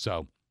end.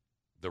 So,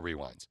 the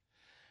rewinds.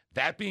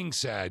 That being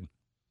said,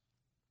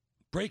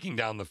 breaking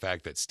down the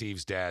fact that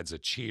Steve's dad's a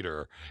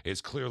cheater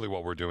is clearly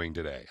what we're doing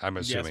today. I'm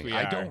assuming. we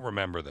I are. don't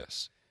remember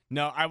this.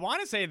 No, I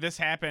want to say this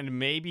happened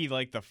maybe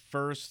like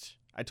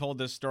I told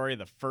this story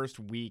the first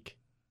week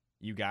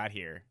you got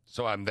here.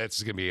 So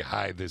that's going to be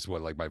high.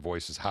 Like my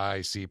voice is high,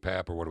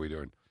 CPAP, or what are we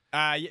doing?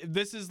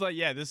 This is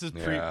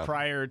Yeah.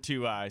 prior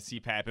to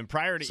CPAP and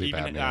prior to Sleep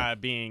even apnea.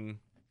 being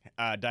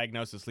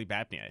diagnosed with sleep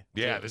apnea.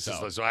 Yeah, too, this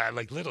so. is so.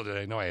 Little did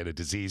I know I had a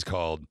disease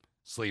called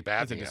sleep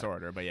apnea. It's a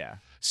disorder, but yeah.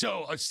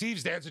 So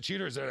Steve's dad's a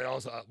cheater. Is there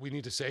else we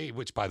need to say?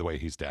 Which, by the way,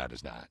 his dad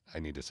is not. I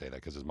need to say that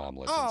because his mom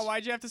listens. Oh,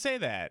 why'd you have to say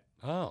that?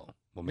 Oh,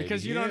 well, maybe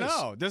because you he don't is.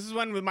 know. This is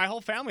when my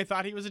whole family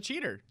thought he was a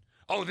cheater.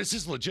 Oh, this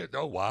is legit.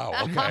 Oh, wow.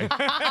 Okay.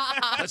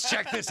 Let's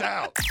check this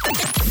out.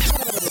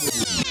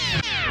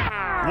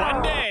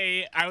 One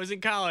day, I was in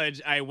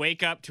college. I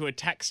wake up to a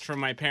text from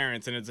my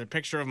parents, and it's a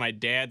picture of my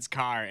dad's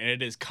car, and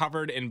it is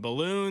covered in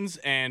balloons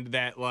and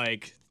that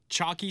like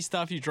chalky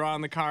stuff you draw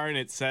on the car, and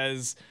it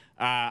says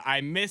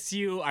I miss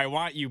you. I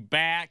want you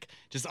back.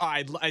 Just,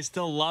 I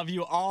still love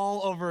you,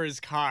 all over his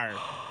car.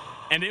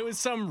 And it was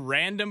some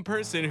random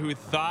person who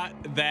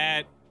thought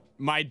that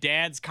my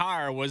dad's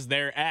car was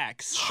their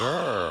ex.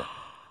 Sure.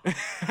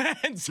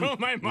 And so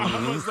my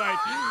mom was like,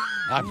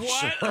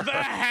 what the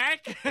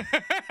heck?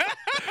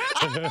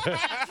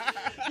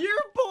 Your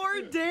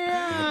poor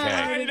dad.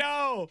 Okay. I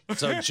know.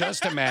 So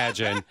just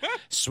imagine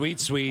sweet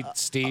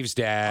Steve's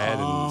dad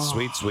and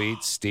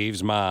sweet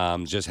Steve's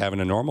mom just having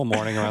a normal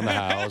morning around the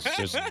house,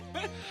 just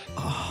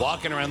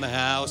walking around the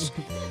house.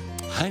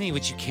 Honey,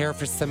 would you care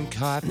for some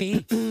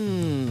coffee?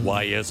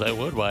 Why, yes, I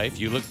would, wife.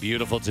 You look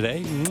beautiful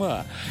today.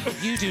 Mwah.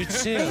 You do,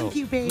 too. Thank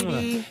you, baby.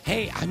 Mwah.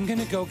 Hey, I'm going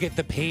to go get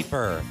the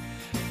paper.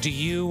 Do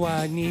you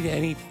need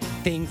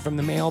anything from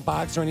the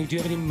mailbox or anything? Do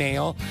you have any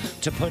mail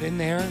to put in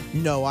there?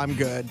 No, I'm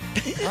good.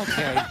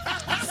 Okay.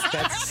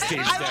 That's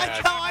Steve's dad. I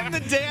like how I'm the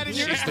dad and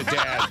you're She's the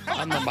dad.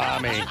 I'm the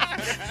mommy.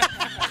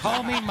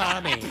 Call me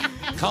mommy.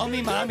 Call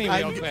me mommy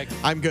real quick.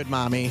 I'm good,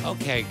 mommy.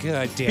 Okay,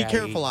 good, Daddy. Be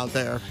careful out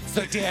there.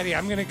 So, Daddy,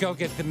 I'm going to go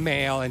get the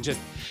mail and just,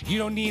 you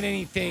don't need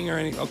anything or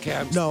anything.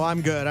 Okay, No,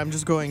 I'm good. I'm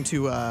just going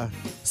to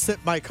sip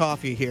my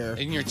coffee here.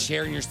 In your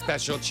chair, in your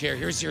special chair.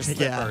 Here's your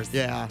slippers.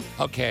 Yeah.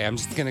 Okay, I'm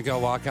just going to go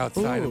walk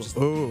outside.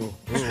 Ooh.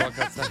 Walk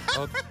outside.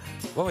 Oh,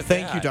 what was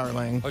Thank that? you,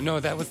 darling. Oh, no,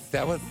 that was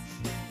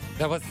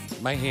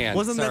my hand.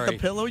 Wasn't Sorry. that the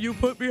pillow you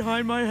put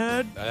behind my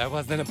head? That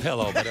wasn't a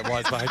pillow, but it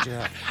was behind your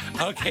head.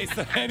 Okay,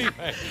 so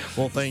anyway.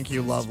 Well, thank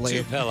you, lovely.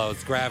 2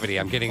 pillows, gravity.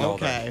 I'm getting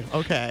older.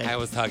 Okay. I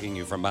was hugging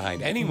you from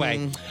behind.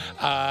 Anyway,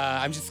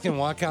 I'm just gonna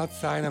walk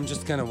outside. I'm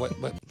just gonna what's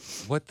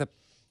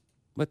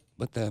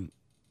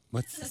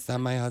this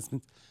on my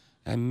husband?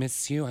 I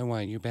miss you. I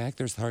want you back.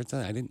 There's hearts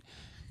on.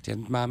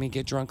 Didn't mommy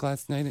get drunk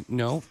last night?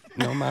 No,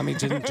 mommy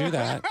didn't do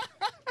that.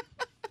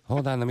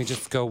 Hold on, let me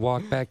just go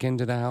walk back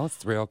into the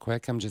house real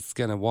quick. I'm just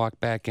going to walk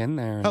back in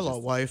there. And Hello,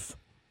 wife.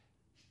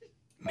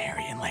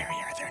 Mary and Larry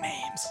are their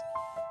names.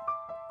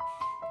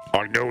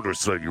 I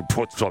noticed that you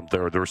put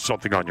there's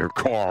something on your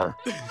car.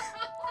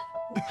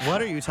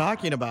 What are you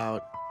talking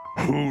about?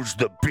 Who's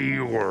the B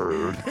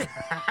word?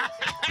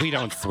 We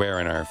don't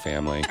swear in our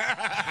family.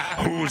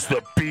 Who's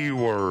the B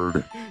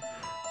word?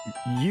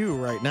 You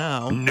right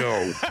now.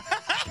 No.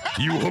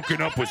 You hooking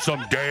up with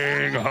some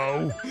dang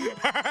hoe?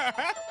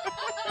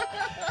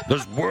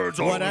 There's words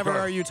all over. Whatever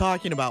are you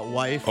talking about,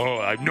 wife? Oh,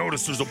 I've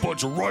noticed there's a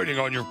bunch of writing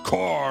on your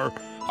car.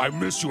 I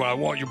miss you. I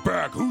want you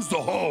back. Who's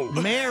the hoe?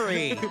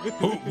 Mary.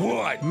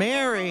 What?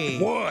 Mary.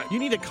 What? You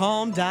need to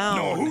calm down.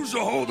 No, who's the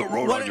hoe that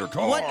wrote on your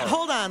car? What?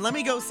 Hold on. Let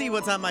me go see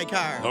what's on my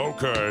car.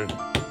 Okay.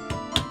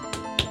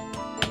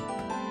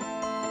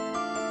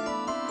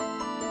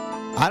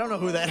 I don't know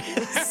who that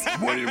is.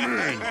 What do you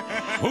mean?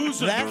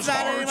 Who's it? That's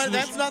not anybody.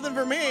 That's nothing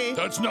for me.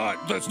 That's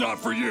not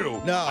for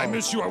you. No. I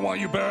miss you. I want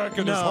you back.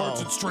 And there's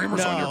hearts and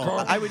streamers on your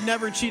car. I would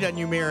never cheat on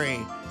you, Mary.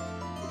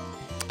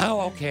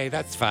 Oh, okay,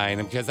 that's fine,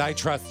 because I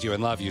trust you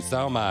and love you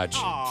so much.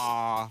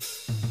 Aww.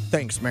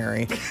 Thanks,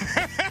 Mary.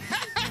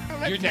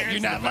 You're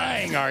not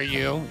lying, are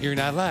you? You're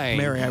not lying.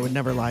 Mary, I would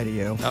never lie to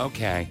you.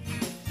 Okay.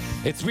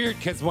 It's weird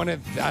because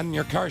on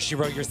your car she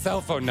wrote your cell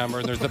phone number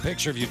and there's a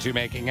picture of you two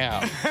making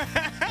out.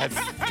 That's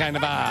kind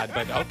of odd,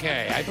 but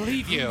okay, I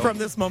believe you. From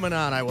this moment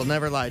on, I will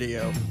never lie to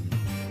you.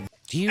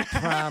 Do you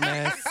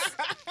promise?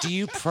 Do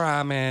you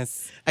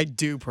promise? I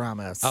do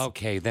promise.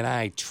 Okay, then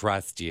I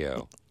trust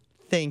you.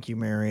 Thank you,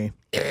 Mary.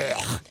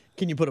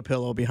 Can you put a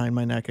pillow behind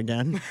my neck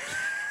again?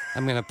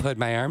 I'm going to put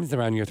my arms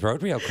around your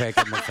throat real quick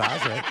and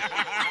massage it.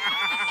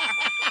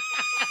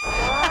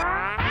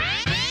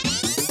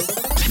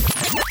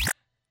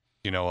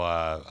 You know,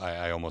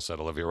 I almost said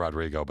Olivia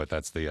Rodrigo, but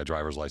that's the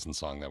driver's license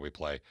song that we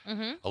play.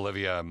 Mm-hmm.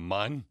 Olivia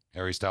Munn,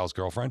 Harry Styles'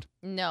 girlfriend.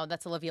 No,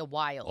 that's Olivia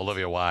Wilde.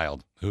 Olivia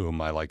Wilde,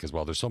 whom I like as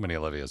well. There's so many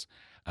Olivias.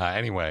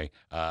 Anyway,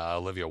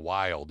 Olivia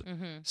Wilde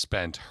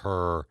spent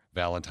her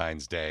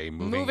Valentine's Day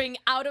moving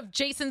out of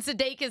Jason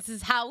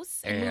Sudeikis' house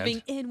and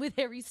moving in with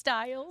Harry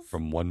Styles.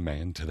 From one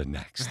man to the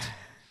next.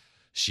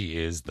 She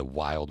is the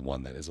wild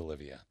one that is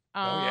Olivia.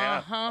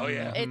 Uh-huh. Oh,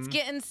 yeah. It's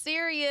getting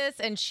serious,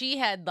 and she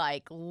had,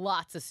 like,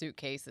 lots of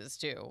suitcases,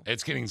 too.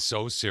 It's getting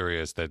so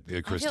serious that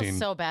Christine... I feel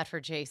so bad for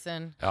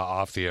Jason.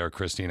 Off the air,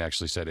 Christine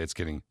actually said it's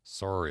getting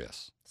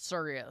serious.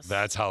 Serious.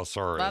 That's how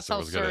serious it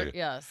was going to be.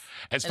 Yes.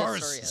 As far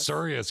as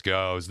serious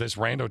goes, this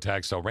Rando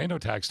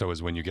Texto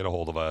is when you get a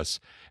hold of us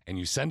and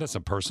you send us a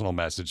personal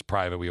message,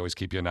 private, we always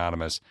keep you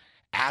anonymous,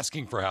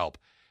 asking for help.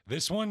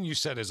 This one you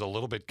said is a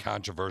little bit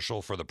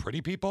controversial for the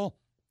pretty people.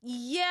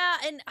 Yeah,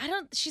 and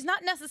she's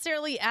not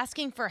necessarily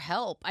asking for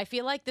help. I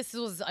feel like this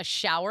was a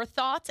shower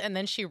thought, and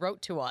then she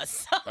wrote to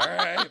us. All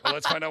right, well,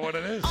 let's find out what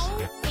it is.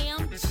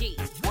 OMG.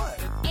 What?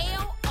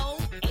 LOL.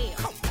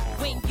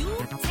 When you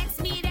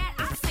text me that,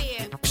 I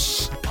said,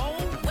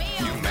 oh,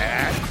 well. You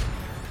mad?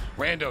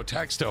 Rando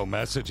Texto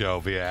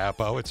Messageo via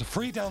Appo. It's a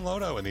free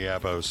downloado in the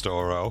Appo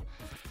Store.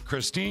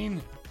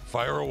 Christine,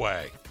 fire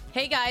away.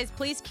 Hey guys,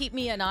 please keep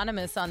me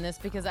anonymous on this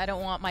because I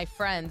don't want my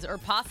friends or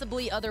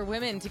possibly other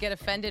women to get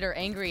offended or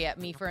angry at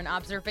me for an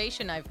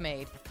observation I've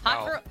made.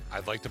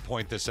 I'd like to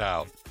point this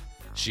out.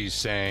 She's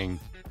saying,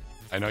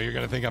 I know you're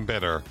going to think I'm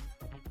bitter,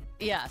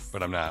 Yes.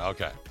 But I'm not.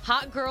 Okay.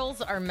 Hot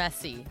girls are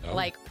messy, Oh.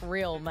 like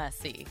real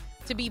messy.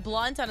 To be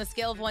blunt, on a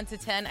scale of 1 to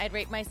 10, I'd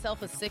rate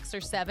myself a 6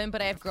 or 7,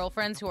 but I have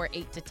girlfriends who are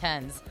 8 to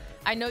 10s.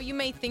 I know you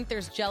may think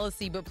there's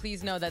jealousy, but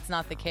please know that's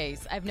not the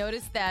case. I've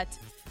noticed that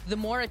the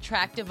more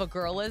attractive a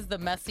girl is, the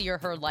messier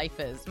her life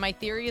is. My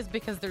theory is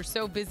because they're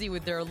so busy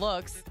with their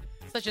looks,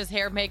 such as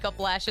hair, makeup,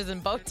 lashes,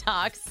 and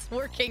Botox,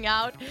 working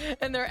out,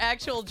 and their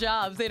actual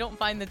jobs, they don't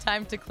find the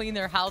time to clean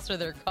their house or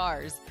their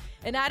cars.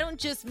 And I don't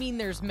just mean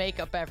there's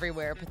makeup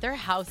everywhere, but their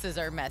houses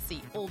are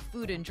messy. Old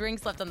food and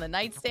drinks left on the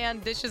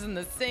nightstand, dishes in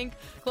the sink,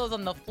 clothes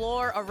on the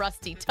floor, a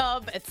rusty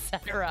tub,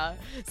 etc.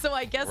 So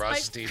I guess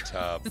Rusty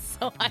tub.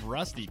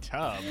 Rusty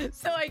tub.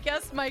 So I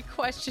guess my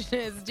question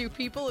is, do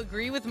people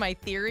agree with my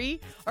theory?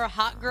 Are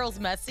hot girls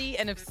messy?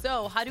 And if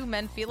so, how do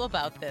men feel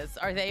about this?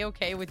 Are they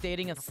okay with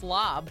dating a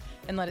slob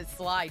and let it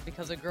slide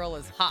because a girl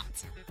is hot?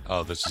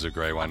 Oh, this is a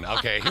great one.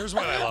 Okay, here's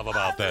what I love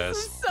about this.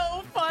 This is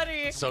so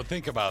funny. So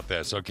think about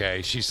this,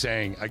 okay? She's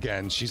saying,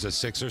 again, she's a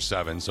 6 or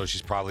 7, so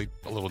she's probably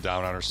a little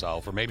down on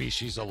herself, or maybe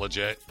she's a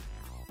legit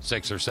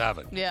 6 or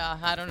 7. Yeah,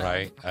 I don't know.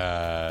 Right?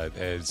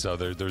 And so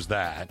there's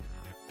that.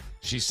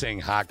 She's saying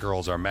hot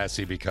girls are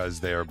messy because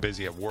they're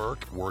busy at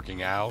work,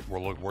 working out,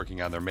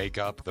 working on their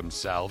makeup,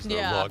 themselves,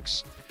 their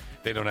looks.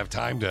 They don't have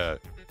time to...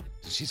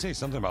 Did she say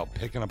something about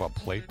picking up a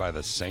plate by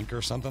the sink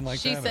or something like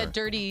She that? said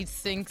dirty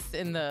sinks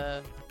in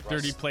the...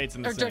 Dirty plates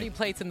in the or sink. dirty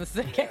plates in the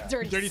sink.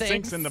 Dirty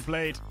sinks in the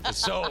plate.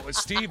 So,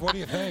 Steve, what do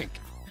you think?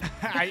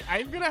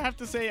 I'm going to have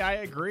to say I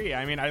agree.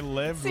 I mean, I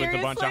lived with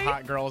a bunch of Seriously?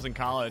 hot girls in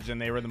college, and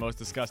they were the most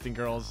disgusting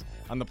girls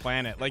on the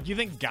planet. Like, you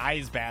think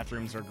guys'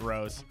 bathrooms are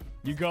gross.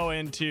 You go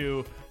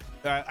into...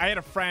 I had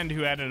a friend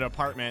who had an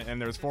apartment, and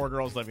there was 4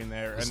 girls living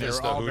there, and they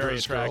were all very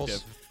Hooters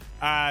attractive.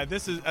 girls?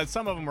 This is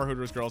some of them were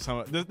Hooters girls.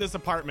 This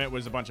apartment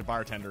was a bunch of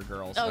bartender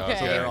girls, Okay.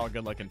 so they're all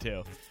good looking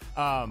too.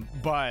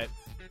 But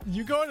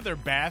you go into their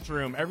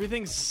bathroom,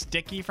 everything's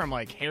sticky from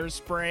like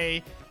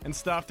hairspray and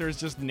stuff. There's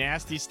just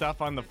nasty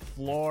stuff on the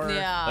floor,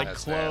 Yeah. like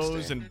That's clothes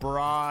nasty. and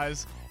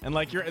bras. And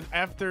like you're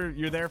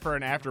there for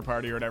an after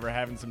party or whatever,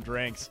 having some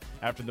drinks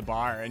after the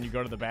bar, and you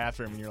go to the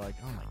bathroom and you're like,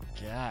 oh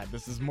my god,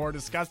 this is more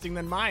disgusting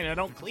than mine. I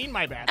don't clean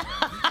my bathroom.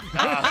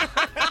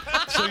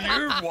 So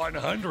you're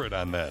 100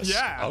 on this.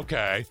 Yeah.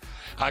 Okay.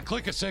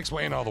 Click a 6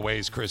 weighing all the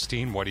ways.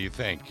 Christine, what do you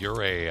think?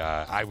 You're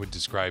I would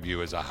describe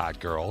you as a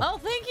hot girl. Oh,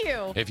 thank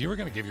you. If you were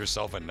going to give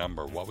yourself a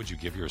number, what would you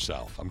give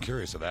yourself? I'm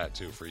curious of that,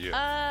 too, for you.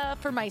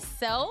 For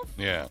myself,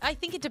 Yeah. I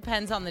think it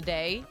depends on the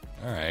day.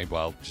 All right.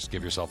 Well, just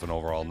give yourself an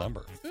overall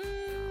number.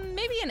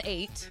 Maybe an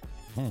 8.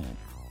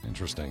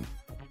 Interesting.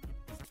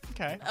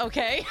 Okay.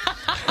 Okay.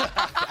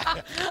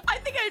 I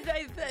think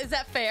is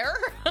that fair?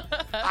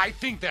 I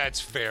think that's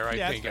fair.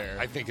 Yeah, I it's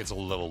fair. think it's a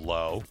little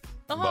low.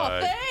 Oh,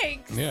 but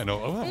thanks. Yeah, no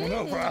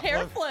problem.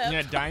 Hair flip.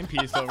 Yeah, dime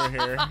piece over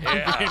here.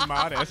 Yeah. Being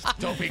modest.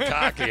 Don't be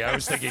cocky. I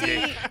was thinking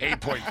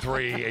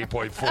 8.3,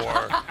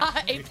 8.4.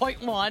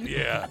 8.1.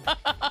 Yeah.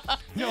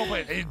 No,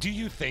 but do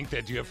you think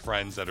that you have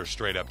friends that are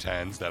straight up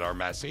 10s that are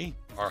messy?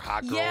 Are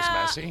hot girls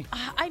messy?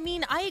 I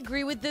mean, I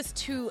agree with this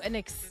to an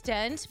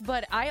extent,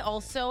 but I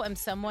also am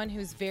someone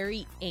who's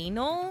very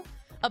anal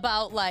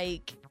about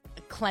like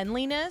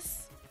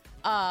cleanliness.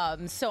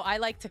 So I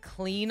like to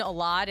clean a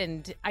lot,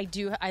 and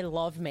I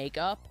love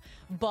makeup,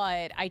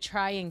 but I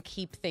try and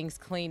keep things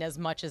clean as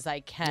much as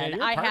I can. Yeah,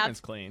 your apartment's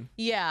clean.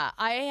 Yeah,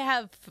 I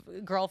have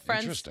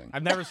girlfriends. Interesting.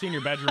 I've never seen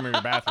your bedroom or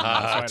your bathroom. so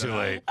I don't Too know.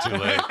 late.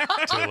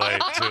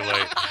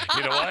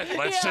 You know what?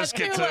 Let's just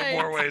get too to late.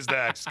 more ways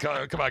next.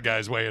 Come on,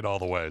 guys. Weigh it all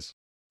the ways.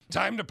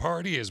 Time to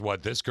party is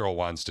what this girl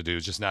wants to do,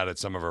 just not at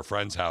some of her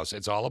friends' house.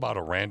 It's all about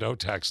a rando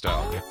texto.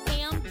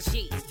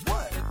 OMG.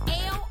 What?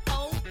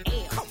 LOL.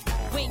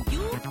 When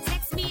you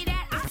text me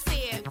that, I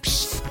said,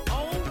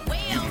 oh,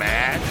 well. You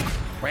mad?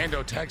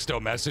 Rando texto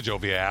message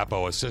via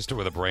Appo, a sister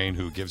with a brain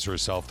who gives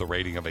herself the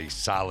rating of a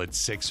solid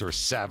 6 or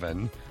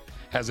 7,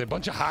 has a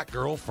bunch of hot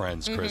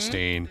girlfriends,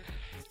 Christine,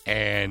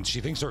 and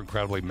she thinks they're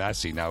incredibly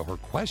messy. Now, her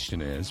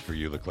question is, for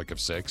you, the click of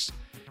 6,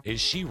 is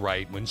she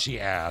right when she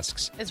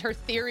asks, Is her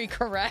theory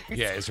correct?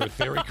 yeah, is her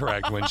theory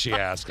correct when she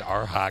asks,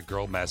 are hot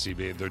girl messy?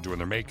 They're doing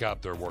their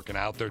makeup, they're working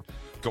out, they're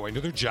going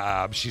to their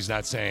job. She's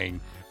not saying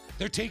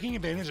they're taking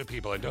advantage of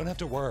people and don't have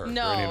to work. or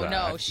any of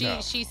No.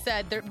 that. She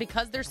said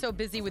because they're so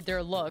busy with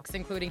their looks,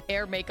 including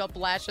hair, makeup,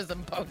 lashes,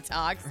 and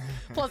Botox,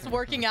 plus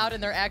working out in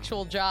their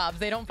actual jobs,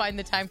 they don't find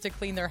the time to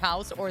clean their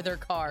house or their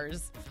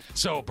cars.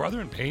 So, Brother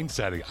in Pain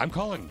said, I'm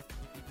calling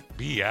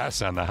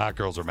BS on the hot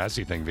girls are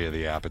messy thing via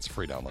the app. It's a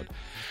free download.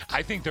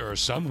 I think there are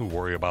some who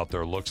worry about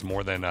their looks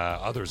more than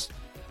others.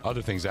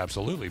 Other things,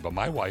 absolutely. But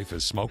my wife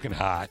is smoking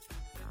hot,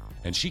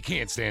 and she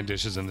can't stand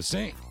dishes in the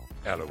sink.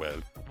 LOL.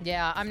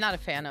 Yeah, I'm not a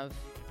fan of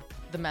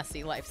the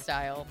messy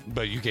lifestyle.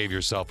 But you gave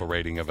yourself a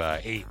rating of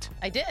 8.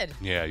 I did.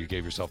 Yeah, you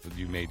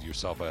made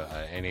yourself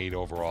an 8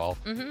 overall.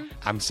 Mm-hmm.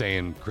 I'm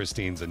saying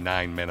Christine's a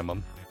 9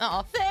 minimum.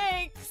 Oh,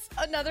 thanks.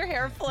 Another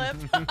hair flip.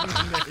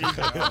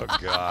 Oh,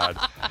 God.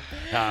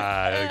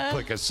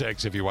 Click a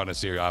 6 if you want to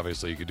see her.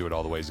 Obviously, you can do it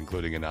all the ways,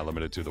 including and not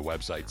limited to the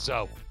website.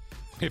 So,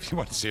 If you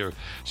want to see her,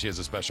 she has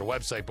a special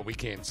website, but we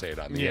can't say it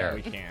on the air.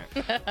 Yeah,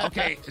 we can't.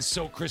 Okay,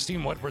 so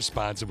Christine, what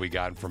response have we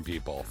gotten from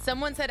people?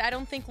 Someone said, I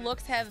don't think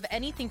looks have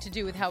anything to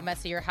do with how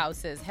messy your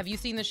house is. Have you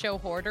seen the show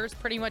Hoarders?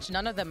 Pretty much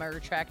none of them are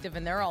attractive,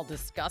 and they're all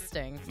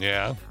disgusting.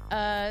 Yeah.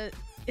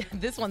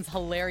 This one's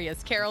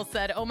hilarious. Carol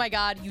said, oh my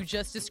God, you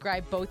just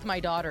described both my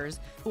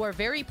daughters, who are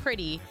very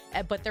pretty,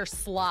 but they're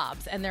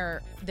slobs,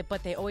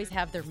 but they always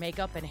have their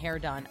makeup and hair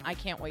done. I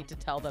can't wait to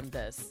tell them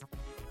this.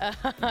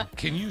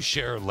 Can you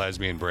share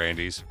Lesbian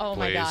Brandy's, Oh please?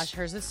 my gosh,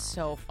 hers is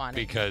so funny.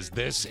 Because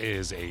this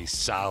is a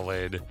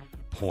solid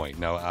point.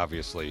 Now,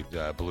 obviously,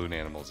 balloon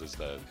animals is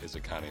a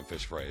Connie and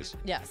Fish phrase.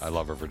 Yes. I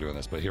love her for doing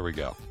this, but here we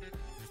go.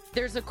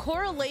 There's a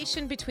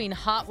correlation between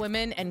hot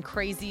women and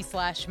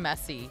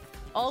crazy/messy.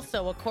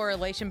 Also, a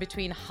correlation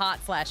between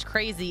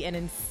hot/crazy and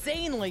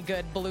insanely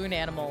good balloon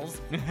animals.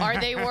 Are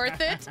they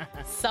worth it?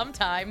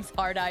 Sometimes.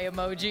 Hard eye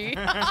emoji.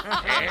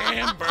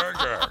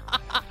 Hamburger.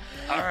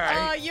 All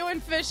right. You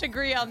and Fish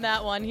agree on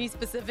that one. He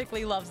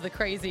specifically loves the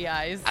crazy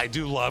eyes. I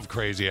do love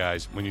crazy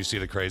eyes when you see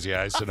the crazy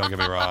eyes, so don't get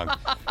me wrong.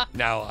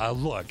 Now,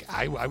 look,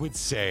 I would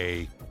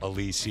say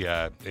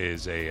Alicia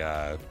is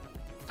Alicia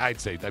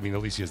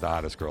is the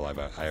hottest girl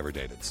I ever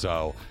dated.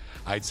 So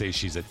I'd say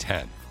she's a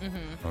 10.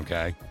 Mm-hmm.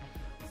 Okay?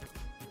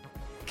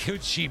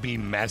 Could she be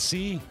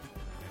messy?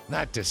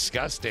 Not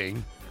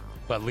disgusting,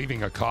 but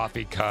leaving a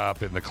coffee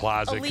cup in the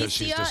closet because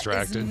she's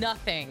distracted. Is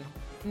nothing.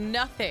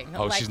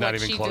 Oh, like she's not what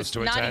even she close just-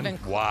 to a not 10?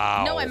 even-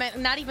 Wow. No, I meant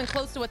not even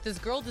close to what this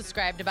girl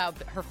described about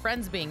her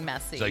friends being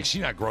messy. It's like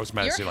she's not gross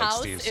messy Your like house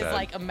Steve said. is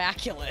like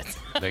immaculate.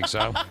 Think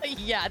so?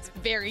 Yeah, it's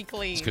very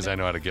clean. It's because I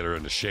know how to get her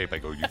into shape. I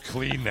go, you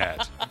clean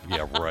that.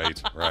 Yeah,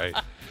 right.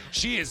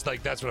 She is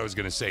like, that's what I was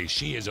going to say.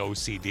 She is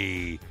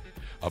OCD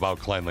about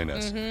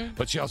cleanliness. Mhm.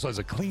 But she also has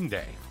a clean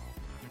day.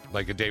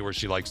 Like a day where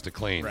she likes to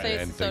clean.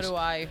 So do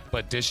I.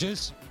 But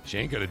dishes? She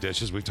ain't good at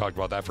dishes. We've talked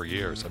about that for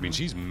years. I mean,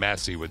 she's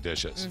messy with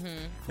dishes. Mhm.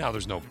 Now,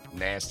 there's no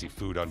nasty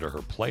food under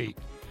her plate,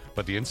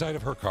 but the inside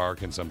of her car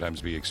can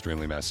sometimes be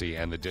extremely messy,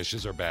 and the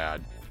dishes are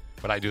bad.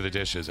 But I do the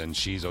dishes, and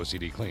she's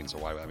OCD clean, so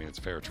why? I mean, it's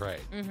fair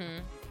trade. Mm-hmm.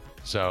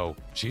 So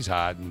she's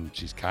hot, and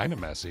she's kind of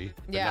messy,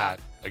 but Yeah. not,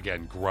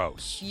 again,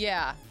 gross.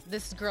 Yeah,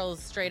 this girl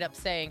is straight up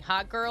saying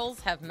hot girls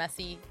have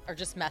messy or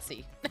just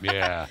messy.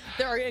 Yeah.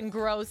 They're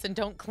gross and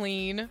don't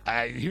clean.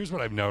 Here's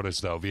what I've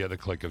noticed, though, via the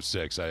Click of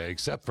Six,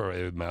 except for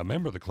a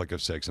member of the Click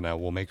of Six, and I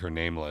will make her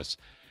nameless.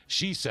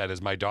 She said,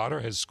 as my daughter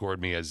has scored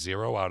me a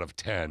 0 out of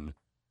 10,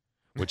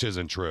 which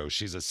isn't true.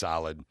 She's a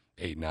solid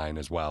 8, 9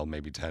 as well,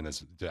 maybe 10.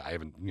 I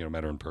haven't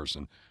met her in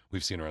person.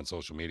 We've seen her on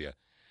social media.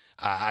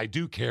 I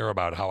do care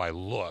about how I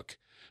look,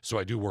 so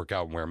I do work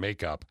out and wear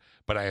makeup,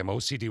 but I am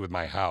OCD with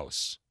my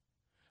house.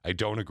 I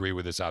don't agree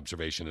with this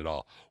observation at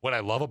all. What I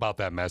love about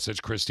that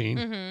message, Christine,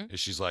 Mhm. is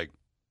she's like,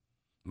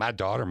 my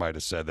daughter might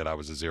have said that I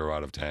was a 0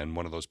 out of 10,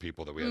 one of those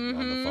people that we had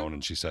on the Mhm. phone,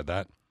 and she said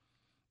that.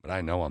 But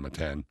I know I'm a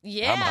 10.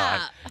 Yeah. I'm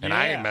hot, and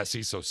I ain't Yeah.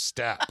 messy, so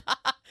step.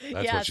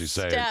 That's yeah, what she's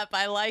saying. Step,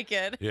 I like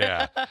it.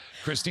 Yeah.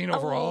 Christine,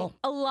 overall?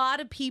 A lot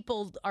of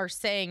people are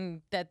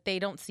saying that they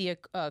don't see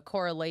a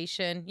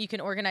correlation. You can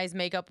organize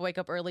makeup, wake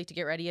up early to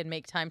get ready, and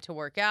make time to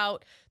work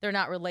out. They're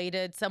not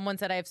related. Someone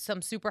said, I have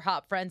some super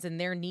hot friends, and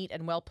they're neat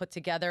and well put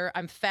together.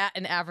 I'm fat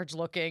and average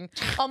looking.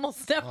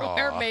 Almost never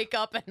wear Aw.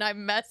 makeup, and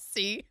I'm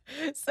messy.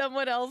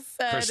 Someone else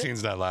said.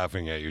 Christine's not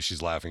laughing at you.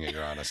 She's laughing at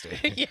your honesty.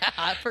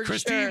 Yeah, for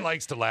Christine sure.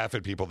 likes to laugh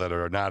at people that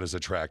are not as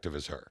attractive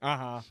as her.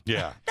 Uh-huh.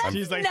 Yeah.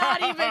 She's like,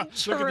 not even look at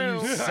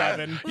true. you,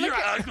 7. You're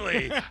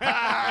ugly. Look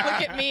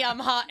at me, I'm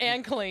hot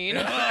and clean.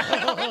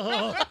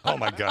 Oh,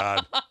 my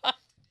God.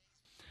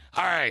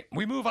 All right,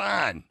 we move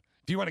on.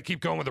 If you want to keep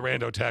going with the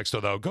rando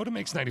texto, though, go to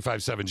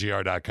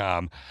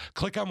mix957gr.com.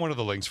 Click on one of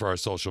the links for our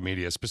social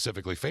media,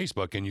 specifically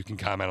Facebook, and you can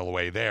comment all the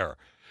way there,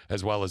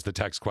 as well as the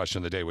text question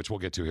of the day, which we'll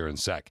get to here in a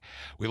sec.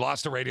 We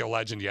lost a radio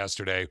legend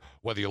yesterday.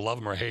 Whether you love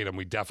him or hate him,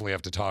 we definitely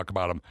have to talk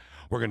about him.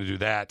 We're going to do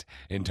that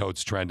in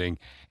Totes Trending.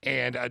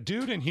 And a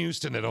dude in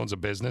Houston that owns a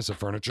business, a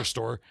furniture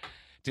store,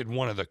 did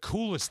one of the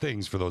coolest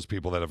things for those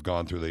people that have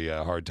gone through the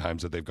hard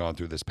times that they've gone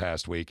through this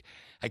past week.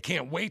 I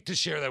can't wait to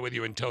share that with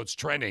you in Totes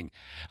Trending.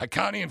 A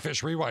Connie and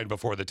Fish rewind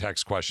before the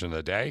text question of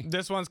the day.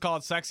 This one's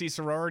called Sexy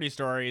Sorority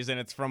Stories,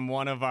 and it's from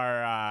one of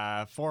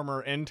our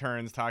former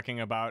interns talking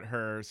about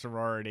her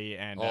sorority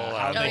and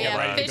how they get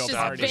ready to Fish go is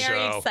party.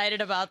 very excited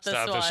about this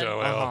Stop one. the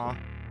show, Uh-huh.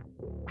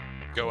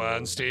 Go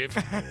on, Steve.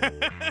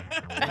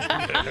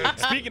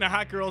 Speaking of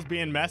hot girls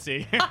being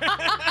messy.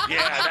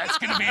 Yeah, that's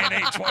going to be at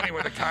 8:20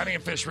 with a Connie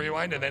and Fish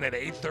rewind, and then at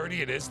 8:30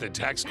 it is the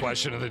text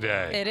question of the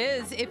day. It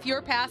is. If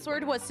your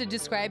password was to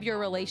describe your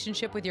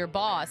relationship with your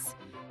boss,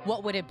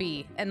 what would it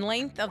be? And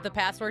length of the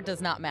password does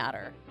not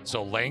matter.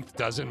 So length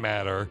doesn't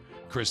matter.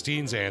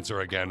 Christine's answer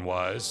again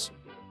was...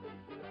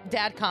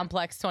 Dad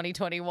Complex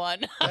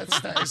 2021. Is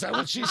that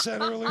what she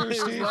said earlier, It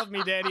was, Steve? love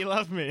me, daddy,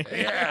 love me.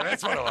 Yeah,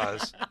 that's what it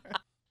was.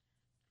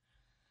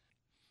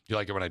 You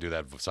like it when I do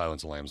that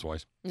Silence of the Lambs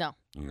voice? No.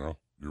 No.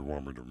 You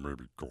want me to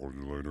maybe call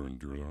you later and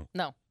do that?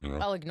 No, You know?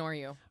 I'll ignore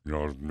you.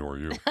 I'll ignore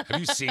you. Have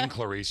you seen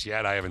Clarice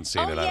yet? I haven't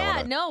seen Oh it. I yeah, don't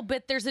wanna... no,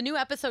 but there's a new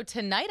episode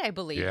tonight, I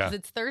believe, Yeah. because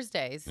it's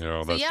Thursdays. You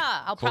know, So that's-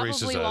 yeah, I'll Clarice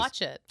probably is a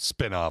watch it.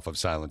 Spin-off of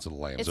Silence of the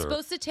Lambs. It's or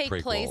supposed to take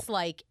prequel. place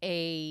like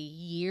a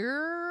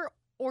year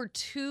or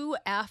two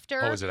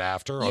after. Oh, is it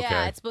after? Okay.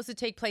 Yeah, it's supposed to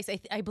take place,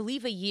 I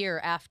believe, a year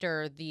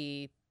after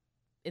the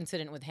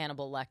incident with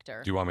Hannibal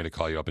Lecter. Do you want me to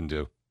call you up and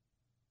do?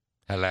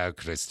 Hello,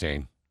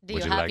 Christine. Do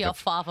Would you have like your a-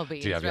 fava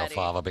beans Do you have ready?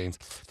 your fava beans?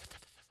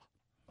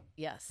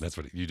 Yes. That's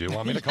what you do.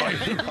 Want me to call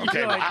you?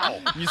 Okay, wow.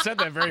 You said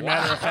that very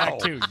matter of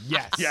fact, too.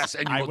 Yes. Yes,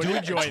 and you I will would do it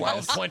enjoy at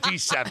this.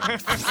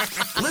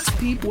 12:27. Let's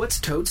peep what's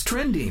totes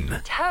trending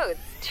Toads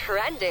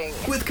trending.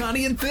 with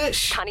Connie and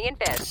Fish. Connie and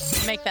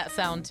Fish. Make that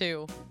sound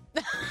too.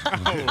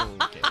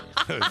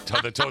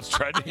 The Toad's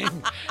trending.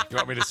 You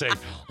want me to say,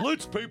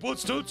 let's peep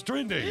what's Toad's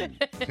trending?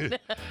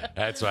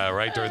 That's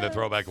right during the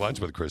throwback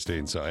lunch with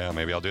Christine. So yeah,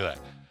 maybe I'll do that.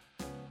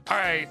 All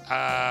right,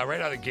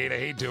 right out of the gate, I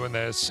hate doing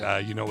this.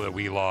 You know that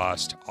we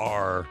lost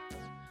our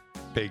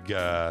big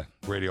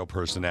radio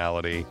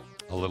personality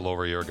a little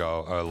over a year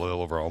ago,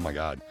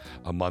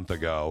 a month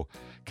ago.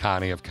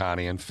 Connie of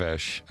Connie and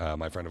Fish,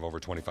 my friend of over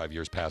 25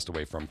 years, passed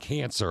away from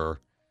cancer.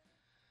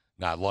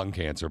 Not lung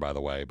cancer, by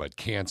the way, but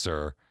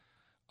cancer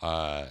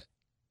a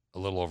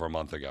little over a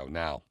month ago.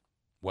 Now,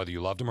 whether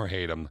you loved him or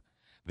hate him,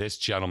 this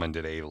gentleman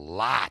did a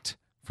lot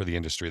for the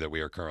industry that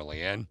we are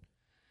currently in.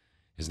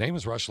 His name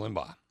is Rush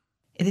Limbaugh.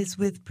 It is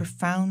with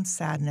profound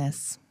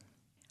sadness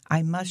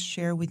I must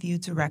share with you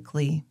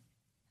directly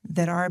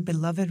that our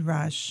beloved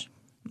Rush,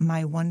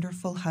 my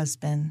wonderful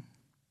husband,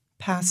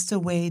 passed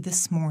away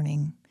this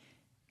morning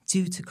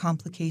due to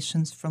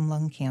complications from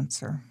lung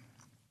cancer.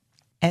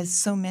 As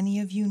so many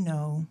of you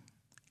know,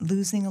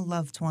 losing a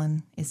loved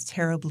one is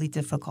terribly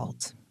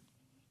difficult,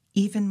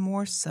 even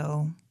more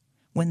so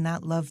when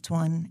that loved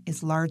one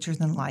is larger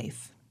than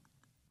life.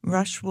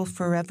 Rush will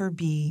forever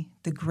be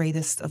the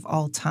greatest of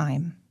all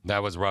time.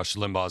 That was Rush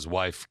Limbaugh's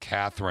wife,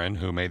 Catherine,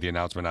 who made the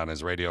announcement on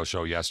his radio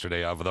show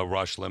yesterday of the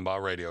Rush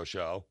Limbaugh Radio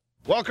Show.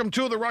 Welcome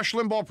to the Rush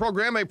Limbaugh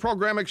program, a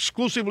program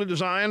exclusively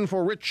designed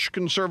for rich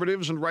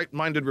conservatives and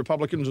right-minded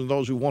Republicans and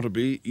those who want to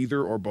be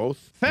either or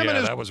both. Yeah,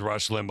 that was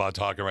Rush Limbaugh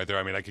talking right there.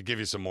 I mean, I could give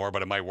you some more,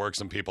 but it might work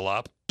some people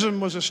up.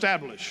 Feminism was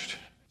established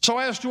so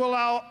as to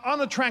allow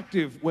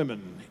unattractive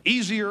women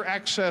easier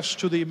access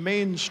to the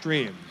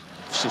mainstream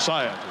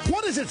society.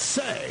 What does it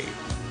say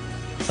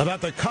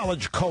about the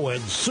college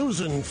co-ed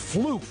Susan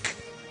Fluke,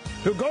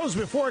 who goes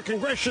before a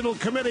congressional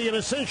committee and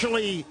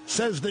essentially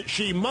says that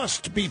she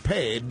must be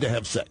paid to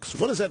have sex?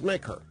 What does that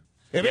make her?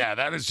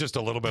 That is just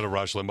a little bit of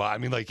Rush Limbaugh. I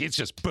mean, like, it's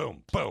just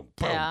boom, boom,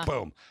 boom,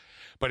 boom.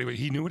 But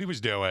he knew what he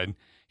was doing.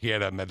 He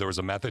had there was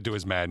a method to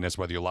his madness,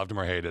 whether you loved him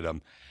or hated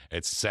him.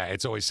 It's sad.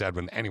 It's always sad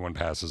when anyone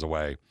passes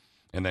away.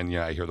 And then,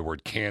 I hear the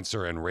word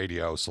cancer and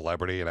radio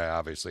celebrity, and I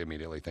obviously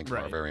immediately think of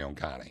our very own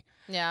Connie.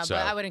 Yeah, So,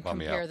 but I wouldn't bum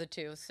me compare out. the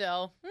two.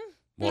 So,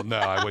 Well, no,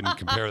 I wouldn't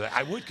compare that.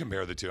 I would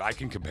compare the two. I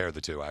can compare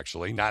the two,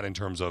 actually, not in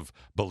terms of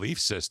belief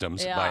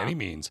systems by Yeah. any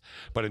means,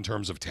 but in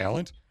terms of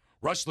talent.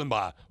 Rush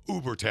Limbaugh,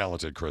 uber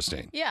talented,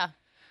 Christine. yeah.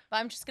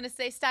 I'm just going to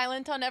say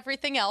silent on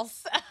everything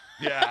else.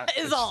 Yeah.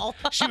 is all.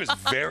 She was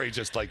very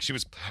she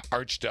was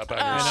arched up on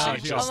her Oh,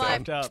 seat. Just,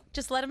 I'm then. like,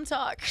 just let him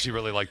talk. She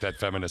really liked that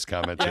feminist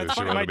comment, too. Yeah, it's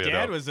She funny. wanted My to be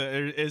dad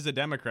a is a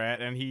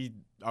Democrat, and he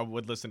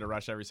would listen to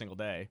Rush every single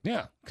day.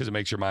 Yeah, because it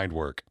makes your mind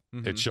work.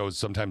 Mhm. It shows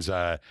sometimes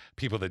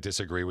people that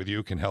disagree with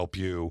you can help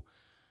you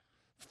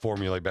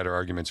formulate better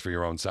arguments for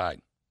your own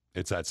side.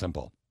 It's that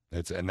simple.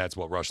 And that's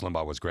what Rush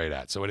Limbaugh was great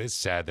at. So it is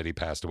sad that he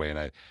passed away, and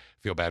I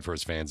feel bad for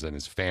his fans and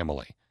his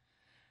family.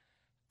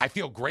 I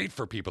feel great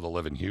for people that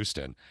live in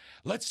Houston.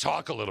 Let's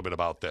talk a little bit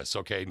about this,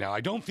 okay? Now, I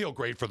don't feel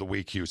great for the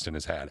week Houston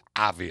has had,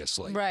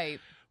 obviously. Right.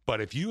 But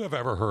if you have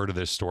ever heard of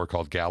this store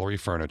called Gallery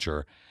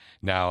Furniture,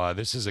 now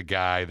this is a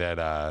guy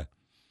that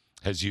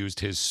has used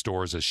his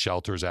stores as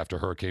shelters after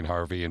Hurricane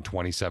Harvey in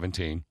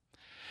 2017.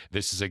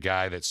 This is a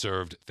guy that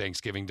served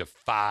Thanksgiving to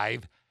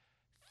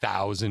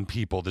 5,000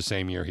 people the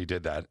same year he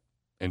did that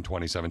in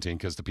 2017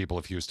 because the people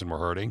of Houston were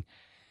hurting.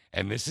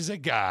 And this is a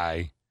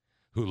guy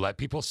who let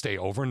people stay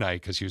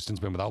overnight because Houston's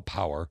been without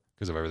power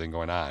because of everything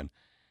going on.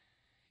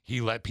 He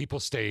let people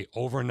stay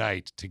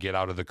overnight to get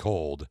out of the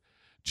cold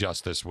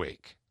just this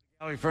week.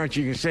 Gallery Furniture,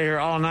 you can stay here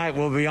all night.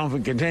 We'll be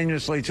open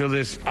continuously till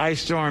this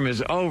ice storm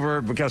is over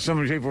because so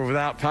many people are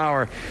without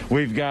power.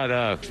 We've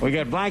got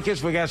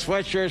blankets, we got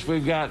sweatshirts,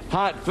 we've got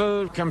hot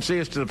food. Come see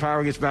us till the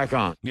power gets back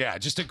on. Yeah,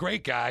 just a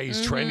great guy.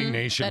 He's trending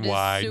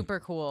nationwide. That is super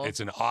cool. It's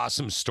an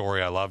awesome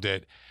story. I loved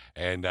it.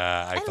 And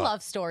I thought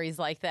love stories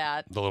like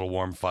that. the little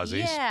warm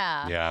fuzzies.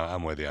 Yeah. Yeah,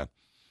 I'm with you.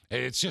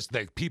 It's just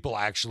that people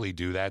actually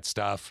do that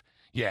stuff.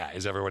 Yeah.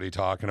 Is everybody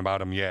talking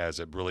about him? Yeah. Is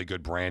it really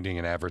good branding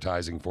and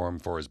advertising for him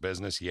for his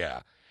business?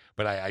 Yeah.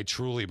 But I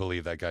truly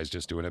believe that guy's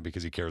just doing it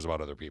because he cares about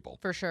other people.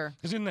 For sure.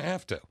 He doesn't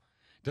have to.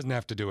 Doesn't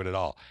have to do it at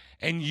all.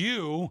 And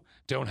you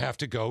don't have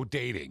to go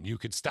dating. You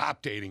could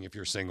stop dating if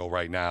you're single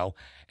right now,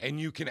 and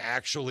you can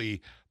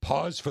actually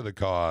pause for the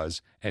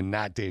cause and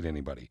not date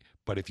anybody.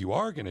 But if you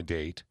are going to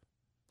date,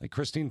 like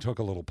Christine took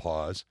a little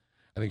pause.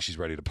 I think she's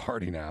ready to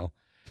party now.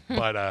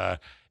 But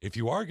if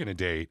you are going to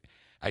date,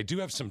 I do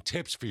have some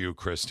tips for you,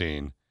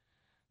 Christine,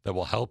 that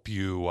will help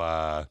you.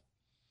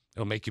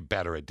 It'll make you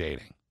better at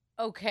dating.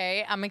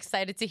 Okay, I'm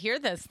excited to hear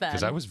this then.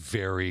 Because I was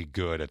very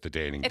good at the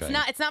dating thing.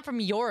 It's not from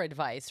your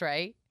advice,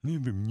 right?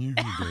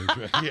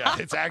 Yeah,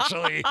 it's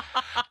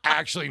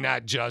actually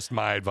not just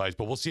my advice,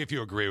 but we'll see if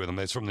you agree with them.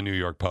 It's from the New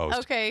York Post.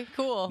 Okay,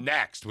 cool.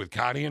 Next, with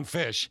Connie and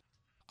Fish.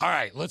 All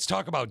right, let's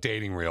talk about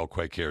dating real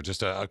quick here.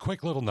 Just a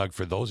quick little nug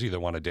for those of you that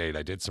want to date.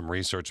 I did some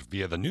research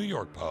via the New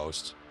York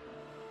Post.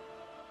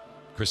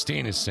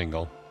 Christine is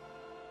single.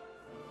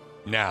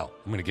 Now,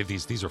 I'm going to give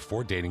these are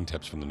 4 dating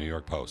tips from the New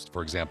York Post.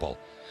 For example,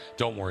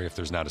 don't worry if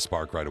there's not a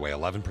spark right away.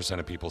 11%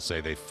 of people say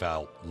they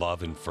felt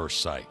love in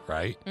first sight,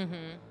 right? Mm-hmm.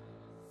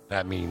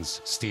 That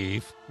means,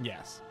 Steve.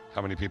 Yes.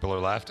 How many people are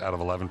left out of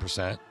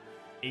 11%?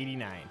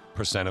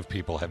 89% of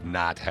people have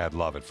not had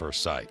love at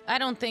first sight. I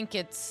don't think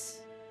it's...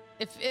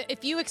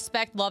 If you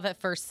expect love at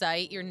first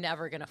sight, you're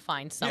never going to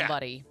find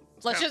somebody.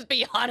 Yeah. Let's just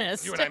be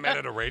honest. You and I met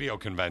at a radio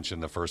convention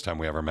the first time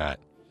we ever met.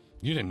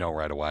 You didn't know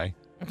right away.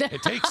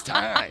 It takes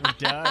time. It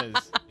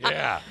does.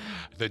 Yeah.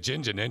 The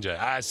Ginger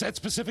Ninja. Set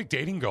specific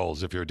dating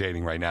goals if you're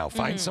dating right now.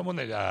 Find someone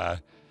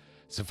that...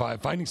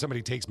 finding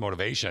somebody takes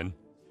motivation.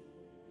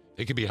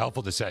 It can be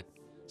helpful to set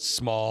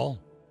small,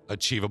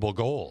 achievable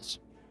goals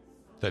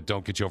that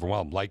don't get you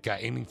overwhelmed, like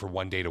aiming for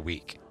 1 date a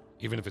week,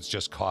 even if it's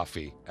just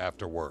coffee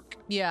after work.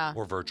 Yeah.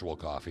 Or virtual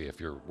coffee if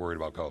you're worried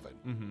about COVID.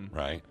 Mm-hmm.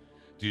 Right?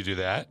 Do you do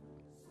that?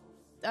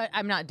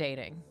 I'm not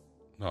dating.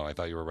 No, I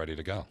thought you were ready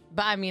to go.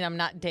 But I mean, I'm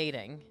not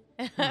dating.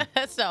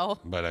 So.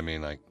 But I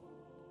mean, like,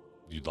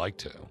 you'd like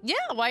to. Yeah,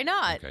 why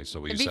not? Okay,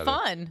 so it'd be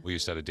fun. Will you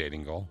set a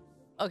dating goal?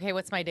 Okay,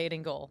 what's my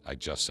dating goal? I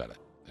just said it.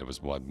 It was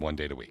one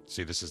date a week.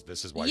 See, this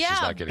is why she's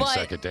not getting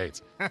second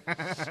dates.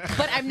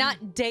 But I'm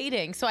not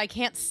dating, so I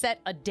can't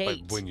set a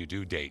date. But when you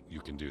do date, you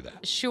can do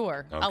that.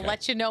 Sure. Okay. I'll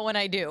let you know when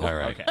I do. All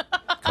right. Okay.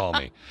 Call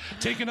me.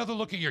 Take another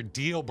look at your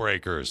deal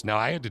breakers. Now,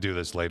 I had to do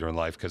this later in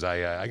life because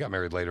I got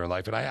married later in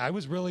life, and I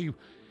was really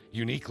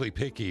uniquely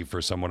picky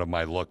for someone of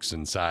my looks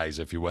and size,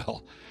 if you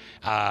will.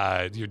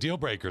 Your deal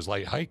breakers,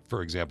 like height,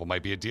 for example,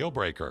 might be a deal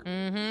breaker.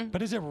 Mm-hmm.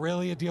 But is it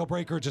really a deal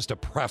breaker or just a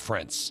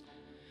preference?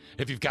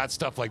 If you've got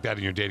stuff like that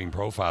in your dating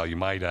profile, you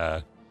might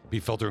be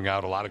filtering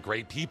out a lot of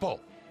great people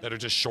that are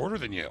just shorter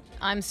than you.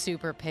 I'm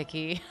super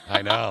picky.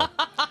 I know.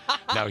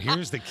 Now,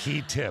 here's the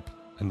key tip,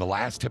 and the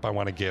last tip I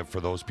want to give for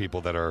those people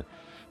that are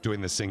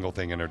doing the single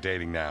thing and are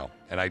dating now.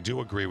 And I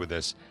do agree with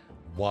this,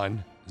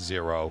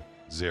 100,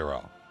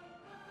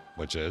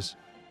 which is?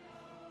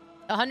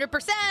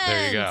 100%.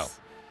 There you go.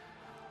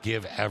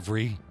 Give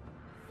every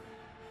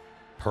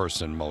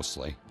person,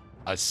 mostly,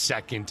 a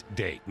second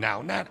date.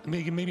 Now,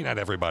 maybe not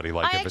everybody.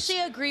 Like, I if actually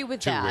it's agree with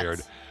too that.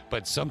 Weird,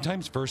 but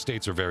sometimes first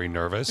dates are very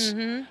nervous.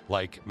 Mm-hmm.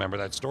 Like, remember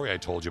that story I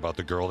told you about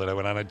the girl that I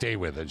went on a date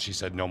with, and she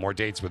said no more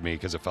dates with me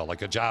because it felt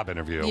like a job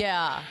interview.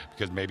 Yeah.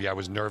 Because maybe I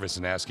was nervous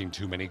and asking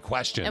too many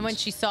questions. And when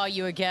she saw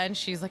you again,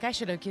 she's like, I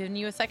should have given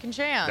you a second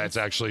chance. That's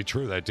actually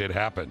true. That did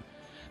happen.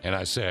 And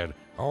I said,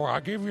 oh,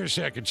 I'll give you a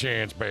second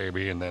chance,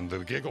 baby. And then the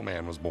giggle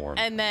man was born.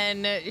 And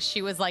then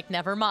she was like,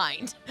 never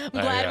mind. I'm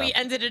glad we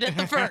ended it at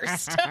the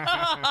first.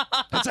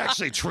 That's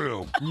actually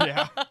true.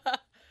 Yeah.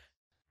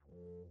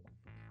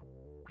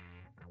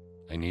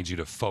 I need you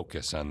to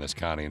focus on this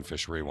Connie and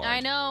Fish Rewind. I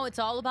know. It's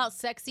all about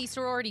sexy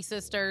sorority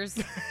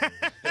sisters.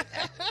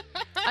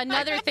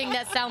 Another thing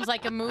that sounds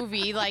like a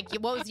movie, like,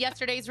 what was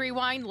yesterday's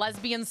Rewind?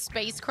 Lesbian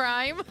space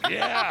crime?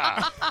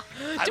 Yeah.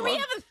 Do we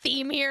have a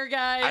theme here,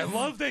 guys? I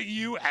love that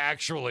you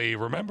actually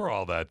remember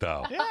all that,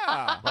 though.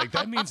 Yeah. Like,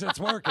 that means it's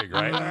working,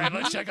 right? All right,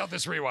 let's check out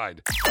this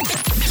Rewind.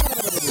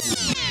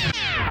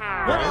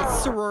 What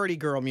is sorority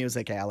girl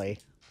music, Allie?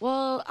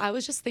 Well, I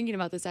was just thinking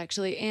about this,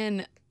 actually,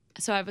 and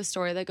so I have a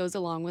story that goes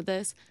along with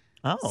this.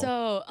 Oh.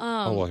 So,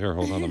 well, here,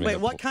 hold on. Let me wait,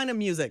 what kind of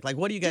music? Like,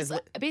 what do you guys...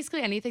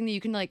 basically anything that you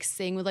can, like,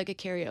 sing with, like, a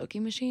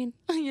karaoke machine,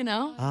 you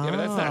know? Yeah, but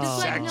that's not Just,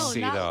 like, sexy,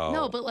 though.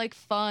 No, but, like,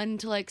 fun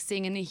to, like,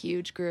 sing in a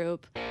huge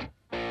group.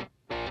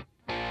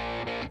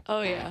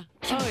 Oh, yeah.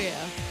 Oh,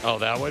 yeah. Oh,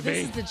 that would be?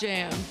 This is the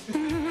jam.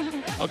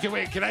 Okay,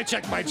 wait, can I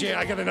check my jam?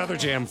 I got another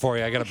jam for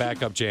you. I got a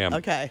backup jam.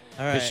 Okay,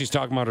 all right. Because she's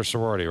talking about her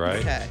sorority,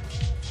 right? Okay.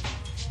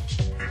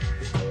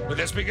 Would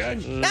this be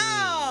good?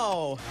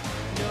 No!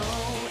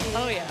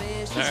 Oh, yeah.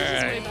 This is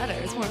just way better.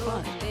 It's more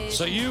fun.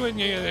 So you and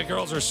the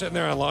girls are sitting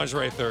there on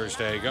Lingerie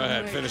Thursday. Go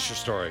ahead, finish your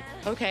story.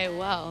 Okay,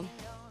 well,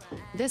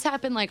 this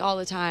happened, like, all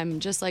the time,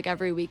 just, like,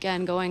 every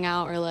weekend going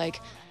out or, like,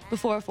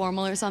 before a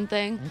formal or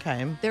something.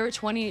 Okay. There were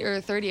 20 or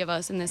 30 of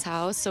us in this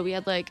house, so we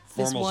had, like,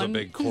 this Formal's one... a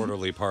big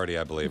quarterly party,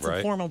 I believe, It's right?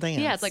 a formal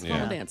dance. Yeah, it's like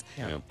formal dance.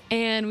 Yeah.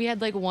 And we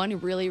had, like, one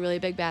really, really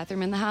big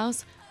bathroom in the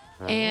house.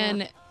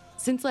 And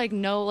since, like,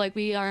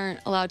 we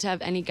aren't allowed to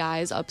have any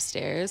guys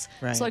upstairs,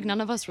 Right. so, like,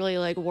 none of us really,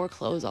 like, wore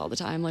clothes all the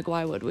time. Like,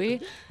 why would we?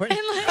 Wait. And,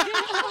 like...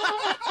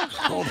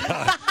 Hold on.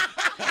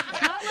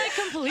 Not, like,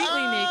 completely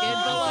naked,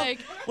 but, like...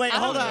 Wait, I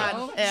hold don't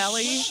on. know.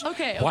 Allie.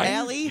 Okay. Why?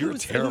 Allie, You're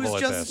who's terrible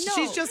at just... this.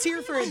 She's just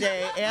here for a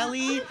day.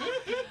 Allie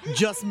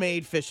just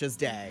made Fish's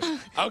day.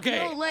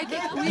 Okay. No, like,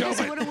 we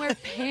just wouldn't wear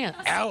pants.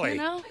 Allie. You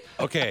know?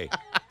 Okay.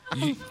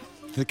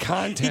 The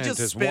content just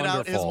is spit wonderful.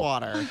 out his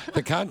water.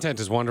 The content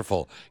is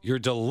wonderful. Your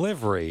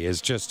delivery is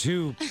just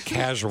too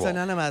casual. So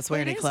none of us wear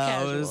any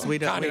clothes. We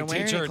don't Connie, wear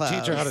teach any her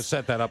clothes. how to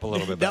set that up a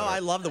little bit better. No, I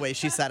love the way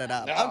she set it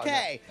up.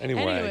 Okay.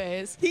 Anyway.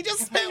 Anyways. He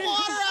just spit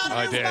water out of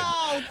I his did.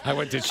 mouth. I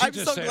went, did she I'm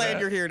just so say glad that?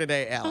 you're here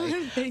today,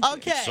 Allie.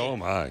 Okay. So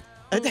am I.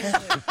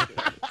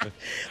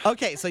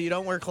 Okay, so you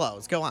don't wear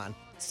clothes. Go on.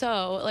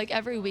 So, like,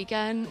 every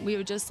weekend, we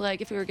would just, like,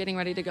 if we were getting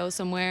ready to go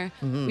somewhere,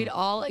 Mhm. we'd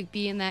all, like,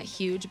 be in that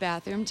huge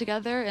bathroom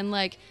together. And,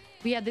 like,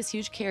 we had this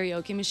huge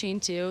karaoke machine,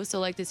 too. So,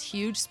 like, this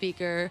huge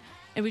speaker.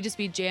 And we'd just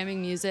be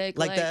jamming music.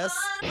 Like this?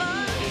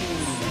 Exactly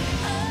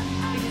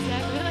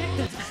like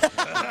this.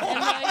 And,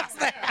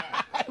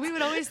 like, we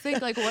would always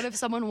think, like, what if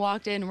someone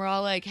walked in, we're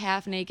all, like,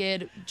 half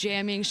naked,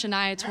 jamming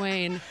Shania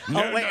Twain.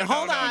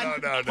 Hold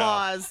on.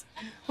 Pause.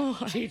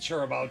 Teach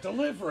her about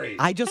delivery.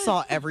 I just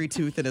saw every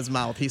tooth in his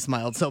mouth. He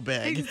smiled so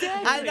big.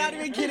 Exactly. I'm not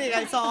even kidding.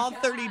 I saw all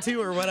 32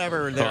 or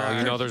whatever there Well, are.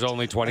 you know, there's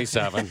only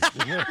 27.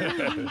 Got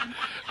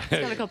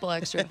a couple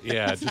extra.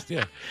 Yeah.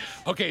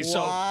 Okay, so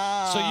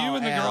you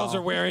and the Wow, girls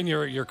Al. are wearing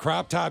your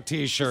crop top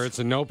T-shirts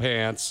and no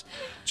pants,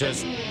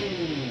 just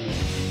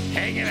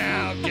hanging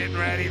out, getting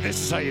ready.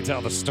 This is how you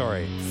tell the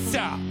story.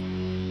 So,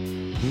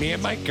 me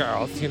and my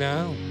girls,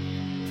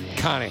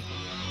 Connie,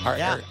 our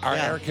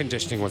air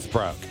conditioning was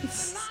broke,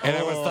 and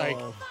I was like,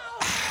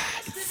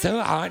 it's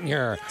so hot in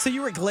here. So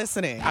you were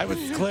glistening. I was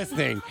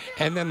glistening,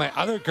 and then my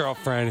other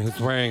girlfriend, who's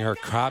wearing her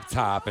crop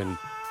top and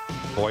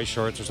boy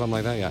shorts or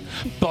something like that,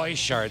 boy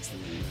shorts,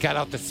 got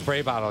out the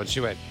spray bottle and she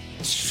went.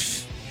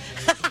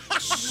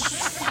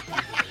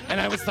 And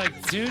I was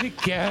like, do it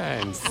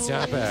again.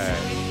 Stop it.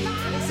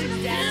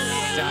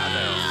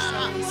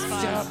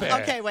 Stop it.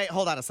 Okay, wait,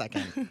 hold on a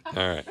second. All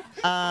right.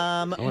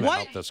 I want to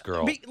help this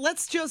girl.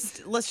 Let's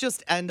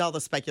just end all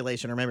the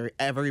speculation. Remember,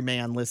 every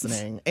man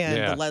listening and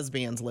Yeah. the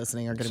lesbians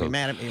listening are going to be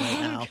mad at me right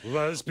now.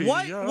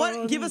 Lesbians.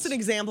 What? Give us an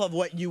example of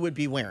what you would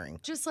be wearing.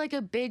 Just like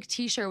a big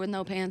T-shirt with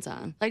no pants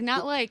on. Like,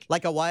 not like...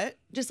 Like a what?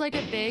 Just like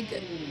a big,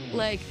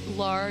 like,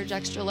 large,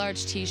 extra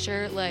large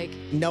T-shirt, like...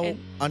 No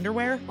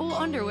underwear? Oh,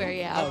 underwear,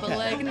 yeah. But, Okay.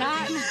 like,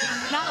 not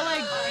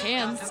like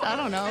pants. I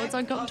don't know. It's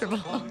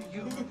uncomfortable. I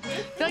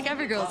feel like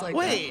every girl's like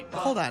Wait,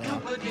 hold on now.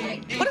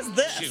 What is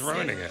this? She's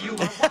ruining it.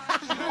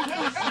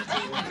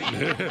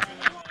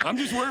 I'm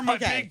just wearing my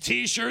big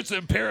T-shirts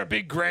and a pair of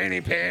big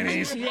granny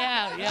panties.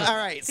 Yeah. All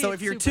right, so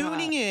if you're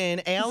tuning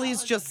in,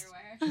 Allie's just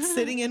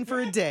sitting in for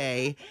a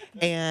day,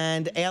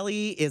 and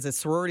Allie is a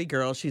sorority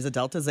girl. She's a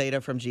Delta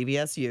Zeta from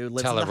GVSU.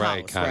 Lives Tell in it the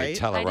right, house, Connie. right?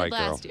 Tell it right, girl.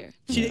 last year.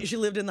 She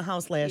lived in the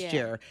house last Yeah.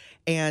 year,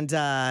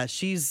 and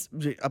she's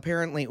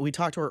apparently, we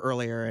talked to her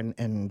earlier,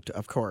 and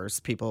of course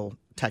people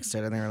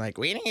texted and they were like,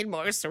 we need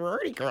more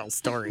sorority girl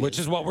stories. Which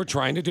is what we're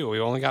trying to do. We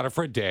only got her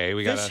for a day.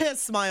 We got Fish has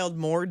smiled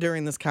more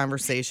during this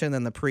conversation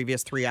than the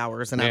previous 3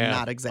 hours, and I'm Yeah. not Oh, I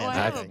have a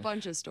exaggerating.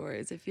 bunch of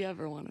stories if you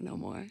ever want to know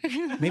more.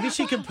 Maybe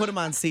she could put them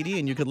on CD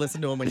and you could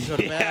listen to them when you go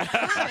to bed.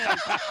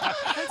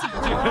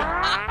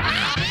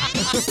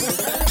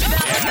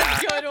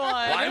 Good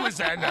one. Why was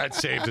that not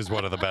saved as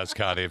one of the best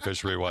Connie and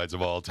Fish rewinds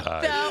of all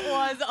time? That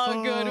was a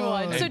good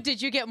one. So And-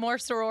 did you get more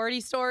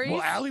sorority stories?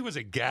 Well, Allie was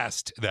a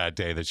guest that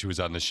day that she was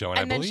on the show, and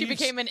I and then believe she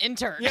became an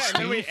intern. Yeah,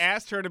 and then we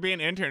asked her to be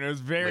an intern. It was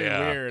very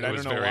Yeah, weird. it I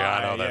was don't know very why.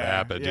 odd how that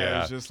happened, It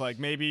yeah. was just like,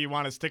 maybe you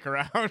want to stick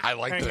around. I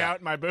like hang that. out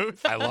in my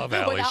booth. I love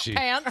Allie. Without She,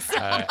 pants.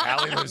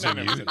 Allie lives in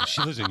No, Utah.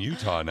 She lives in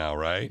Utah now,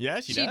 right? Yeah,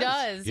 she She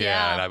does,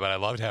 Yeah, yeah. but I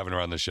loved having her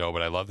on the show.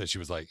 But I love that she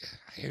was like,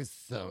 "Here's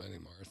so many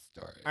more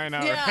stories." I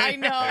know. Yeah, I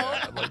know.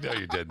 I'm like, no,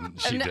 you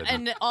didn't. She didn't.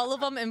 And all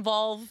of them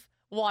involve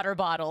water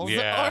bottles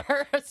Yeah.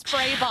 or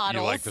spray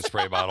bottles. You like the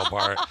spray bottle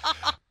part?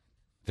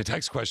 The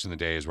text question of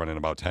the day is running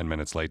about 10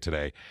 minutes late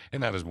today,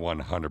 and that is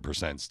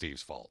 100%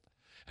 Steve's fault.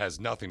 Has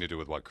nothing to do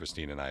with what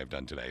Christine and I have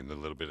done today, and a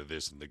little bit of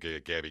this and the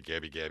Gabby.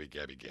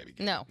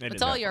 No, It it's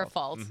is all their your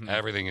fault. fault.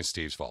 Everything is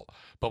Steve's fault.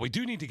 But we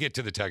do need to get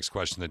to the text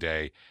question of the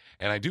day,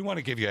 and I do want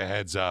to give you a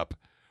heads up.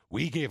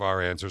 We gave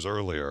our answers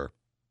earlier.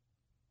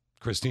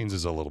 Christine's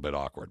is a little bit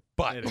awkward.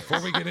 But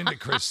before we get into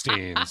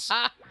Christine's,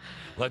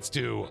 let's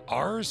do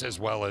ours as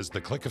well as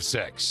the click of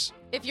 6.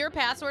 If your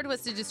password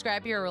was to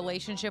describe your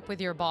relationship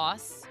with your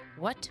boss,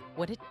 what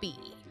would it be?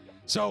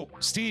 So,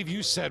 Steve,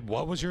 you said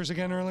what was yours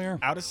again earlier?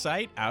 Out of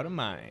sight, out of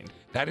mind.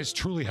 That is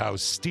truly how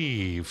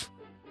Steve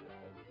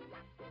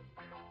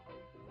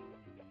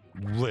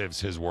lives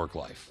his work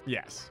life,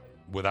 Yes.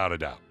 without a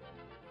doubt.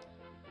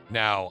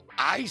 Now,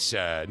 I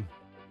said,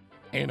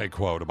 and I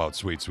quote about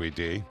Sweet Sweet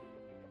D,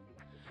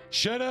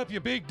 "Shut up, you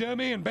big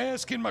dummy, and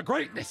bask in my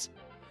greatness.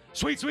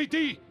 Sweet Sweet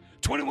D,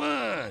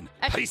 21.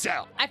 Peace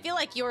out." I feel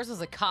like yours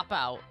was a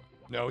cop-out.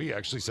 No, he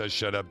actually says,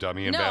 "Shut up,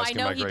 dummy, and No, bask I in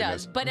know my he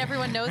greatness." does, but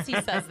everyone knows he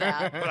says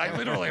that. But I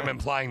literally am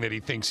implying that he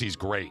thinks he's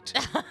great.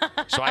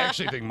 So I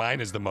actually think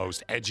mine is the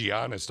most edgy,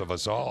 honest of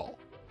us all.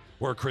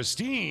 Where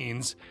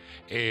Christine's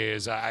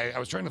is, I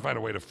was trying to find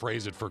a way to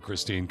phrase it for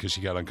Christine because she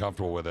got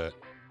uncomfortable with it.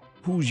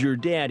 Who's your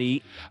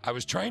daddy? I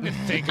was trying to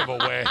think of a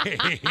way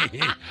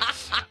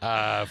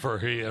for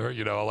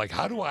her, like,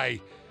 how do I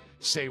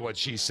say what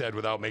she said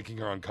without making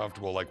her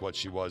uncomfortable like what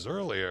she was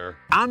earlier.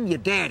 I'm your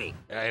daddy.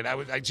 And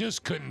I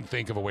just couldn't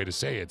think of a way to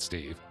say it,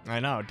 Steve. I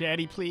know.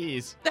 Daddy,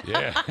 please.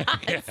 Yeah.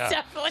 It's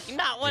definitely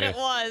not what it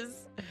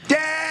was.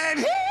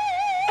 Daddy!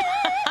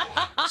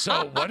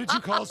 So what did you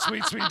call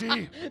Sweet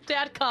D?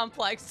 Dad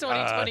Complex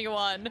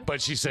 2021.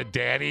 But she said,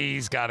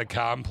 Daddy's got a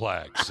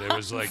complex. It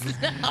was like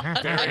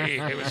very.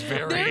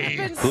 There's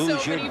been so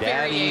Who's your many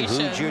daddy? variations.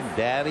 Who's your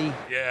daddy?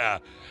 Yeah.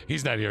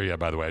 He's not here yet,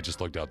 by the way. I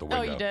just looked out the window.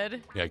 Oh, you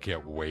did? Yeah, I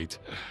can't wait.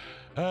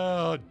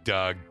 Oh,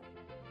 Doug.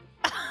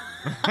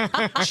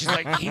 She's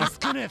like, he's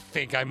going to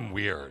think I'm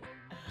weird,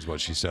 is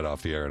what she said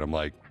off the air. And I'm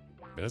like,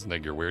 he doesn't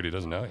think you're weird. He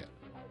doesn't know you.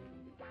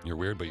 You're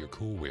weird, but you're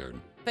cool weird.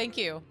 Thank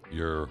you.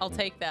 You're I'll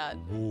take that.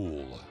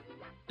 cool.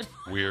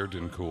 Weird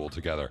and cool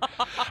together.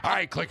 All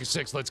right, click a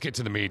 6. Let's get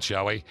to the meat,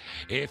 shall we?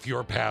 If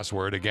your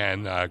password,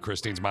 again,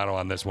 Christine's motto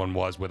on this one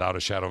was without a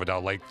shadow of a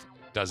doubt, length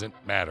doesn't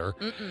matter.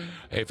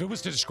 If it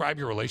was to describe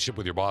your relationship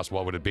with your boss,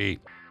 what would it be?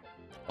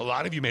 A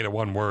lot of you made it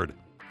one word.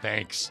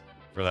 Thanks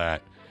for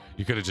that.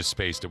 You could have just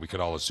spaced it. We could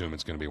all assume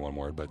it's going to be one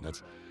word, but I'm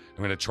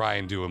going to try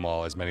and do them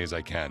all, as many as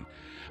I can.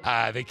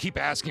 They keep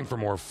asking for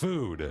more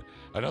food.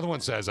 Another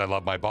one says, I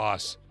love my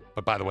boss,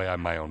 but by the way,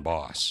 I'm my own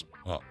boss.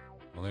 Oh,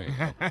 well, there you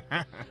go.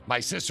 My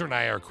sister and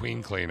I are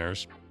queen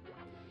cleaners.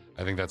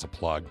 I think that's a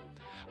plug.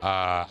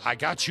 I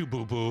got you,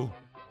 boo-boo.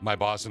 My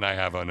boss and I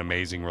have an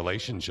amazing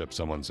relationship,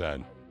 someone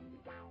said.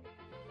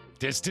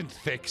 Distant,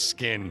 thick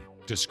skin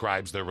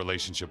describes their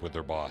relationship with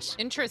their boss.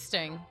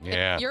 Interesting.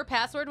 Yeah. If your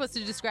password was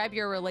to describe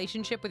your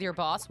relationship with your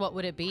boss, what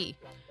would it be?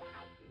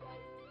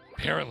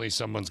 Apparently,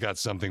 someone's got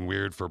something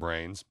weird for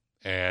brains.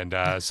 And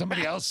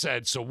somebody else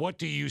said, so what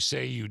do you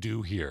say you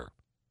do here?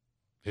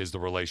 Is the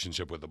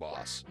relationship with the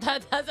boss.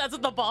 That's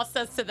what the boss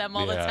says to them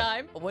all the Yeah.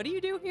 time. What do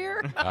you do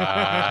here?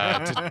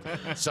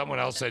 Someone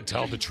else said,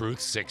 tell the truth,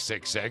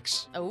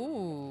 666.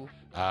 Ooh.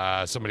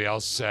 Somebody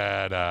else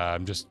said,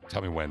 just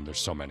tell me when. There's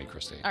so many,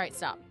 Christine. All right,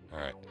 stop. All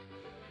right.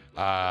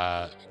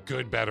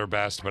 Good, better,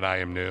 best, but I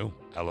am new.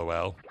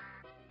 LOL.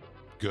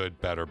 Good,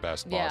 better,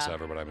 best boss Yeah.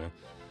 ever, but I'm new.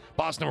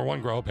 Boss number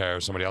 1, grow a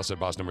pair. Somebody else said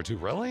boss number 2.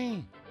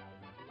 Really?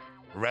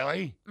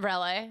 Really?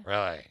 Really?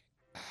 Really?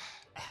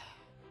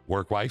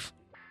 Work wife.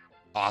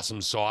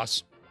 Awesome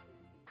sauce.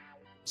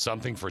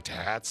 Something for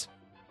tats.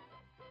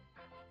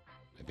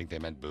 I think they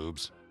meant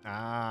boobs.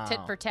 Tit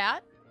for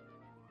tat?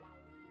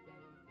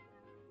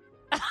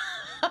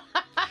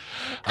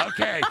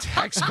 Okay,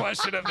 text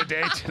question of the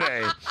day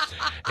today.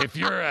 If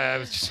your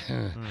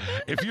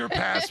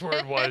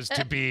password was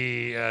to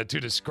be to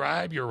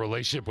describe your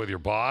relationship with your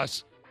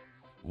boss,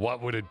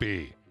 what would it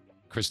be?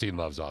 Christine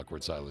loves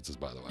awkward silences,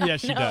 by the way. Yeah,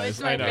 she does. It's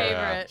my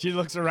favorite. She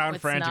looks around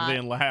It's frantically not.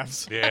 and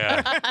laughs.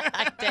 Yeah.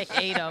 I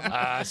hate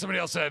them. Somebody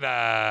else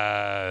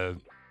said,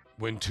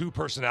 when two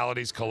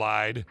personalities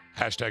collide,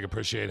 hashtag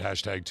appreciate,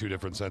 hashtag 2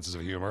 different senses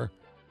of humor.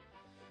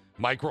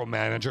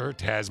 Micromanager,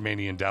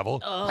 Tasmanian devil.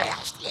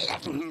 That's the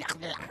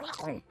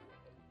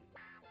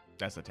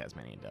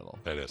Tasmanian devil.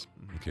 That is,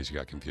 in case you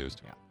got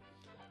confused. Yeah.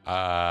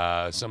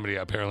 Somebody,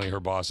 apparently her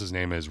boss's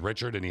name is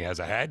Richard and he has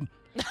a head.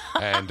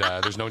 And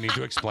there's no need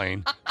to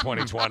explain.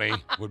 2020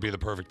 would be the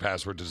perfect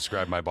password to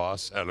describe my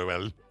boss.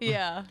 LOL.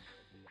 Yeah.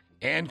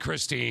 And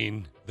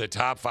Christine, the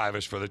top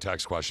 5-ish for the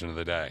text question of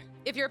the day.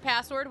 If your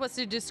password was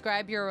to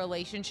describe your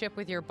relationship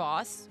with your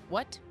boss,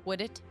 what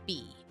would it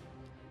be?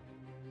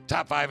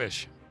 Top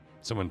 5-ish.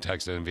 Someone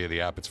texted in via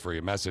the app. It's free.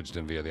 Messaged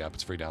in via the app.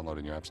 It's free. Download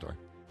in your app store.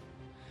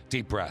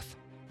 Deep breath.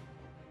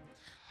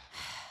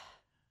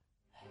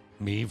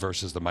 Me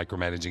versus the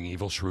micromanaging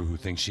evil shrew who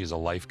thinks she is a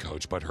life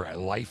coach, but her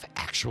life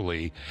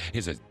actually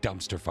is a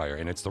dumpster fire.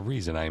 And it's the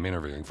reason I am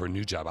interviewing for a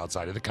new job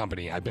outside of the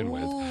company I've been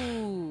with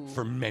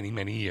for many,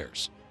 many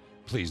years.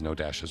 Please, no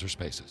dashes or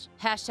spaces.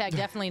 Hashtag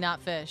definitely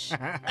not fish.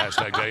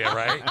 Hashtag, yeah,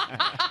 right?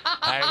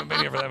 I haven't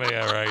been here for that many,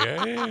 yeah,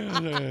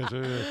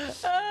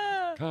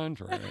 right?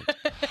 Contract.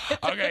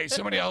 Okay,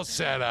 somebody else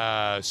said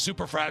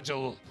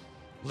superfragilistic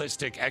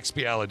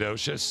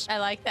expialidocious. I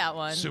like that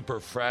one. Super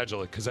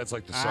fragile, because that's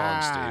like the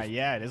song, Steve.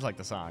 Yeah, it is like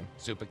the song.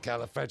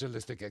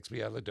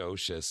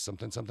 Supercalifragilisticexpialidocious,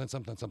 something, something,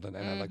 something, something,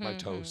 and I like my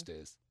toast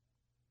is.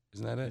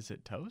 Isn't that it? Is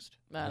it toast?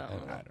 I don't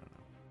know. I don't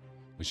know.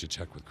 We should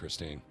check with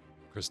Christine.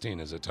 Christine,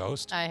 is it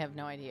toast? I have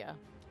no idea.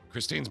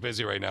 Christine's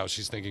busy right now.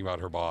 She's thinking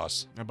about her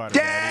boss. About her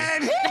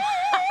daddy.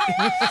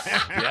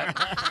 Yeah.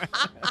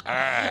 All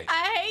right.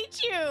 I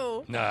hate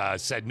you.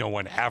 Said no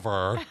one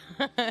ever.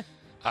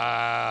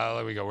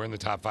 There we go. We're in the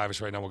top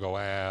 5-ish right now. We'll go,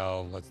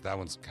 well, that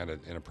one's kind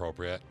of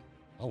inappropriate.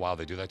 Oh, wow.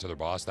 They do that to their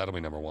boss? That'll be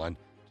number 1.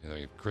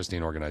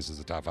 Christine organizes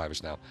the top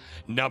 5-ish now.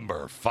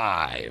 Number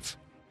 5.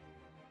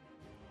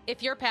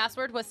 If your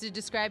password was to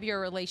describe your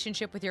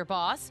relationship with your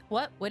boss,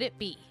 what would it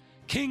be?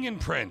 King and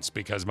Prince,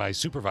 because my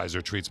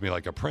supervisor treats me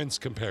like a prince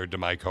compared to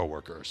my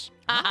coworkers.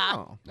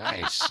 Oh.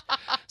 Nice.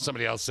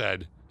 Somebody else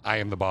said, I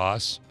am the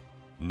boss.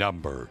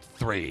 Number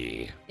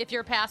 3. If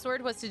your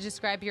password was to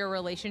describe your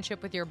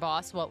relationship with your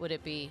boss, what would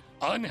it be?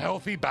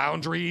 Unhealthy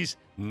boundaries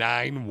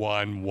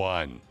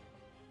 911.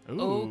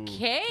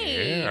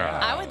 Okay. Yeah.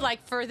 I would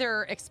like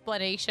further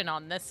explanation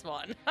on this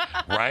one.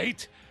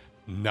 Right?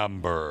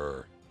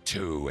 number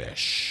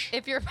 2-ish.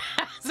 If your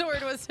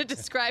password was to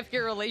describe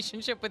your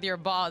relationship with your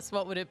boss,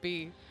 what would it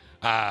be?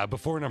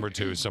 Before number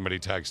 2, somebody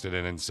texted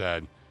in and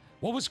said,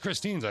 what was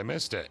Christine's? I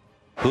missed it.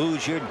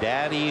 Who's your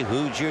daddy?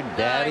 Who's your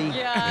daddy?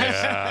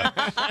 Yeah.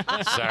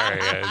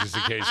 Sorry, just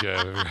in case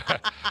you.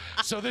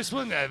 So this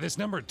one, this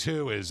number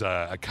 2 is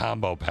a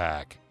combo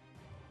pack.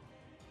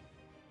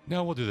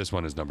 No, we'll do this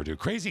one as number 2.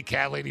 Crazy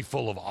cat lady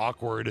full of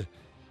awkward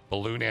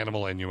balloon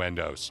animal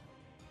innuendos.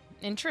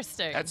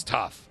 Interesting. That's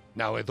tough.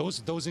 Now,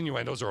 those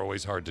innuendos are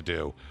always hard to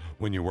do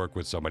when you work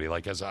with somebody.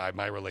 Like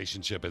my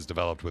relationship has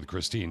developed with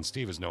Christine.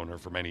 Steve has known her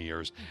for many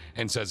years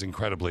and says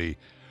incredibly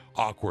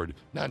awkward,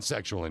 not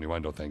sexual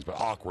innuendo things, but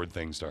awkward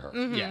things to her.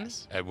 Mm-hmm.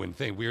 Yes. And when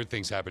weird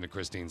things happen to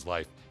Christine's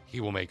life, he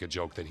will make a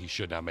joke that he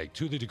should not make,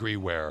 to the degree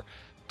where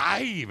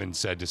I even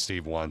said to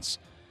Steve once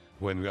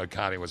when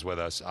Connie was with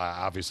us,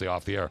 obviously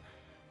off the air,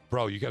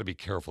 bro, you got to be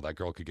careful. That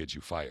girl could get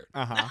you fired.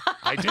 Uh-huh.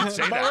 I did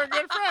say But that. we're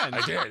good friends.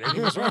 I did. And he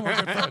was wrong. We're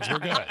good friends. We're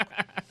good.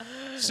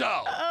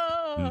 So,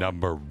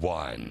 number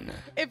 1.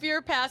 If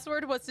your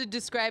password was to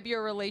describe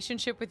your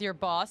relationship with your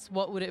boss,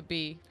 what would it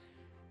be?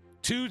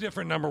 2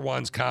 different number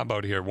 1s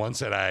comboed here. One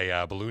said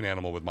I balloon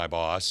animal with my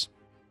boss.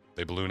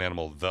 They balloon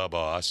animal the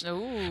boss.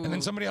 Ooh. And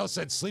then somebody else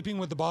said sleeping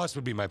with the boss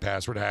would be my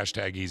password.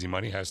 Hashtag easy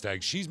money.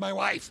 Hashtag she's my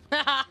wife.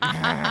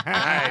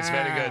 Nice.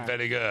 Very good.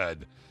 Very good.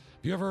 Have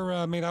you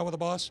ever made out with a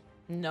boss?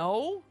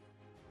 No.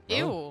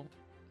 Ew. What do you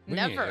mean,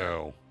 Never.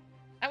 ew?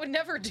 I would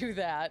never do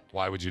that.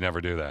 Why would you never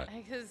do that?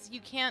 Because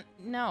you can't.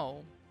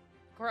 No.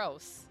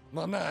 Gross.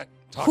 Well, I'm not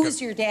talking.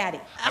 Who's your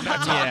daddy? I'm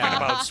not talking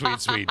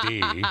about sweet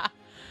D.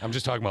 I'm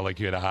just talking about like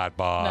you had a hot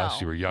boss,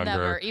 you were younger.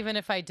 Never. Even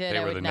if I did, They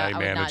I were would the not. night I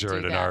would not manager do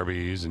at an that.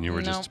 Arby's, and you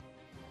were No. just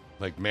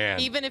like,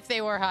 man, Even if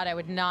they were hot, I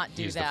would not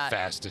do he's that. the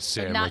fastest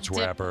Not sandwich dip-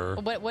 wrapper.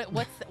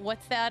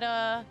 What's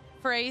that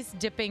phrase?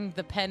 Dipping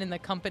the pen in the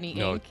company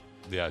No, ink.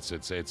 yes,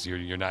 it's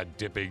you're not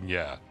dipping.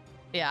 Yeah,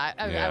 Yeah,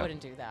 I Yeah.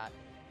 wouldn't do that.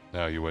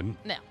 no, you wouldn't.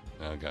 No,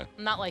 Okay,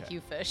 not like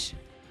you, Fish.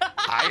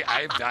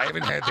 I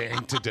haven't had the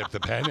ink to dip the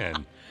pen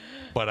in,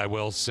 but I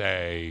will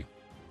say,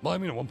 well, I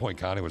mean, at one point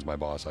Connie was my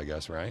boss, I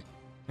guess, right?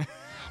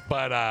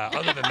 But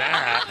other than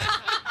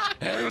that,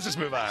 let's just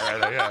move on.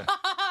 Right there, yeah.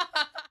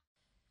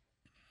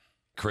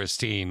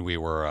 Christine,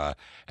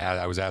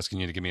 I was asking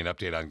you to give me an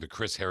update on the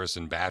Chris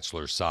Harrison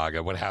Bachelor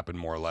saga. What happened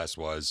more or less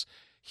was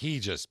he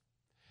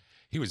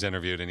was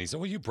interviewed and he said,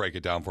 well, you break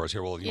it down for us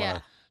here. Well, you want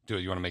to do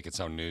it? You want to make it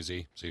sound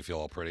newsy so you feel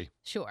all pretty?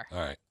 Sure. All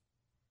right.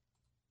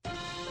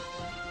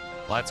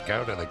 Let's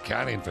go to the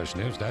Connie and Fish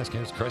News Desk.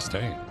 Here's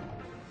Christine.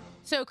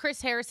 So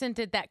Chris Harrison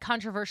did that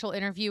controversial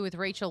interview with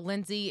Rachel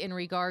Lindsay in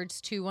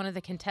regards to one of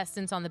the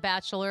contestants on The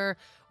Bachelor,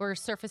 where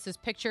surfaces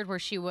pictured where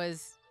she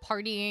was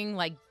partying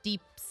like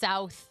deep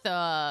south,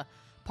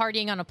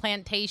 partying on a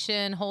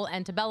plantation, whole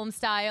antebellum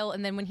style.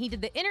 And then when he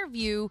did the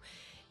interview,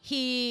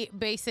 he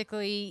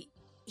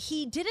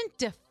didn't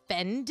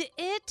defend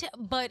it,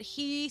 but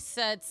he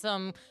said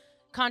some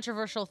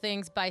controversial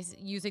things by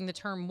using the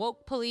term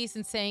woke police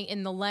and saying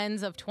in the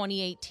lens of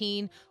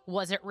 2018,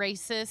 was it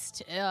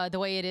racist the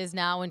way it is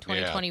now in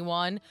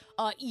 2021?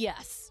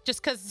 Yes.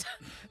 Just because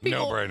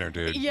No brainer,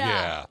 dude.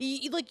 Yeah.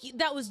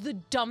 That was the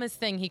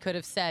dumbest thing he could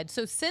have said.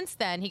 So since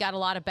then, he got a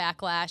lot of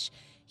backlash.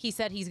 He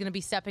said he's going to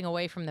be stepping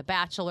away from The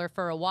Bachelor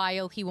for a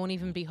while. He won't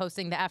even be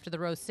hosting the After the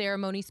Rose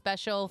ceremony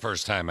special.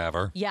 First time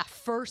ever. Yeah,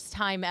 first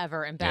time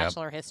ever in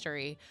Bachelor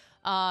history.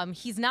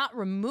 He's not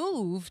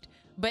removed,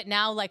 but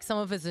now like some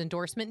of his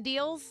endorsement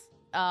deals,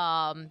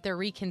 they're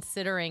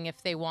reconsidering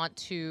if they want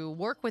to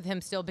work with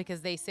him still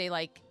because they say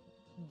like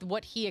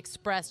what he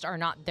expressed are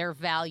not their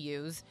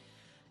values.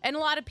 And a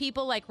lot of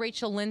people like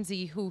Rachel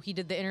Lindsay, who he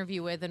did the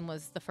interview with and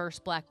was the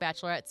first Black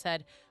Bachelorette,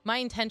 said, my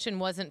intention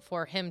wasn't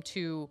for him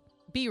to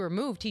be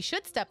removed. He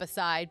should step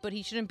aside, but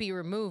he shouldn't be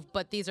removed.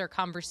 But these are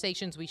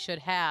conversations we should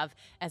have,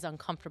 as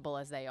uncomfortable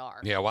as they are.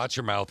 Yeah, watch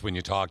your mouth when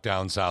you talk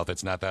down south.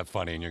 It's not that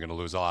funny, and you're going to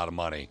lose a lot of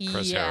money.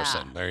 Chris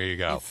Harrison. There you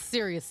go.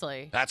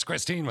 Seriously. That's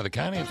Christine with the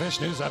Connie and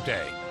Fish News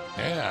Update.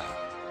 Yeah.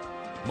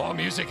 More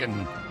music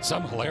and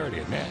some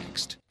hilarity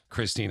next.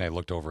 Christine, I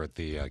looked over at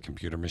the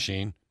computer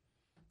machine,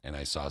 and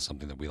I saw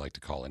something that we like to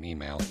call an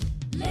email.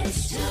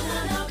 Let's turn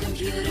on our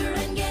computer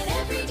and get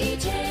every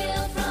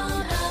detail from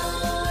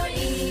our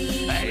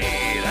email.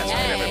 Hey, that's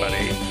right,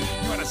 everybody.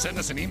 You want to send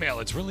us an email?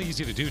 It's really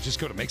easy to do. Just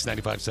go to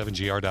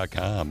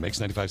mix957gr.com,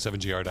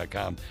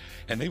 mix957gr.com,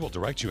 and they will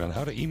direct you on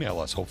how to email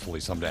us, hopefully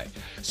someday.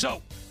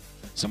 So,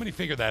 somebody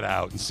figured that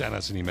out and sent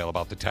us an email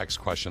about the text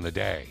question of the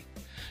day.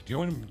 Do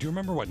you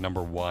remember what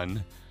number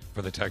 1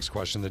 for the text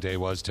question of the day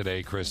was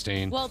today,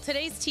 Christine? Well,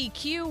 today's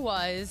TQ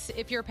was,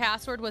 if your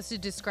password was to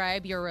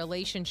describe your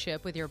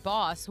relationship with your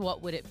boss,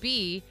 what would it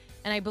be?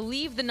 And I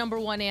believe the number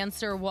 1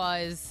 answer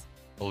was...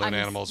 Balloon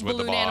animals with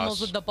the boss. Balloon animals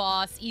with the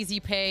boss,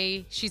 easy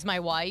pay, she's my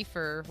wife,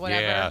 or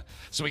whatever. Yeah.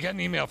 So we got an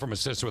email from a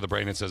sister with a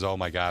brain that says, oh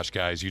my gosh,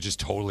 guys, you just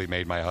totally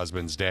made my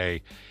husband's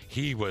day.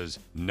 He was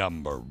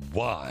number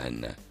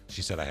 1.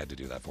 She said I had to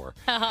do that for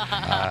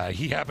her.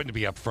 He happened to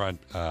be up front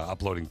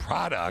uploading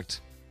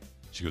product.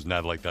 She goes,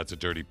 not like that's a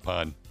dirty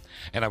pun.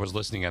 And I was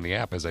listening on the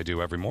app as I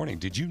do every morning.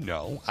 Did you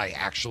know I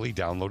actually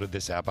downloaded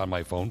this app on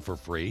my phone for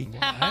free?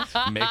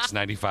 Mix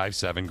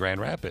 95.7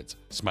 Grand Rapids.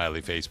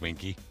 Smiley face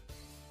Winky.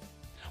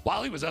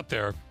 While he was up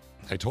there,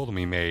 I told him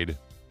he made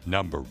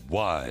number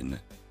 1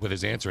 with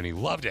his answer, and he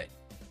loved it.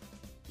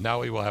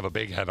 Now he will have a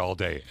big head all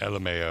day.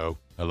 LMAO.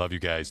 I love you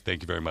guys.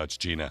 Thank you very much,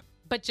 Gina.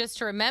 But just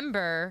to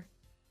remember,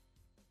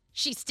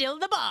 she's still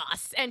the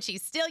boss, and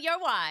she's still your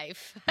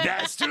wife.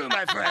 That's true,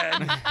 my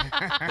friend.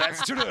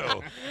 That's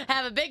true.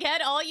 Have a big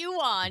head all you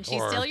want. She's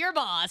Or still your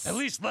boss. At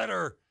least let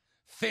her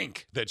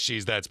think that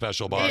she's that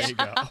special boss. There you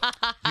go.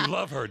 You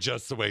love her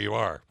just the way you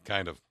are,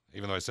 kind of.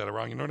 Even though I said it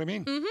wrong, you know what I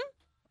mean? Mm-hmm.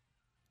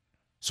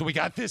 So we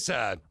got this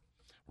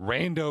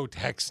rando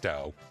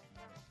texto.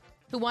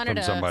 Who wanted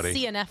a from somebody.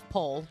 CNF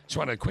poll. She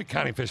wanted a quick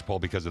Connie Fish poll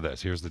because of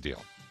this. Here's the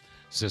deal.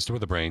 Sister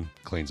with a brain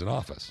cleans an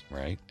office,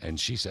 right? And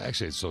she said,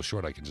 actually, it's so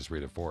short I can just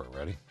read it for her.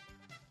 Ready?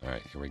 All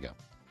right, here we go.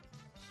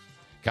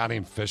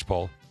 Connie Fish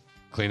poll,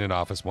 clean an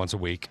office once a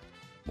week.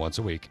 Once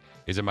a week.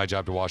 Is it my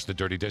job to wash the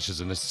dirty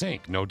dishes in the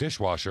sink? No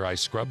dishwasher. I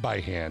scrub by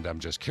hand. I'm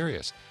just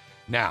curious.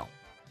 Now,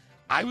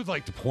 I would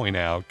like to point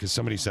out, because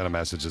somebody sent a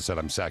message that said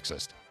I'm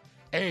sexist.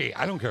 A,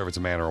 I don't care if it's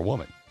a man or a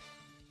woman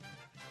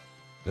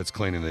that's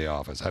cleaning the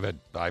office.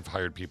 I've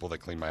hired people that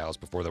cleaned my house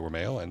before that were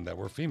male and that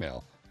were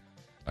female.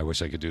 I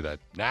wish I could do that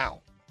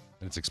now.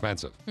 And it's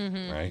expensive,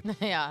 right?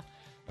 Yeah.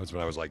 That's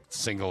when I was like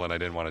single and I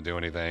didn't want to do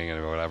anything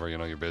and whatever,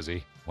 you're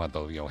busy. Want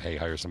the, hey,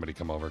 hire somebody,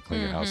 come over,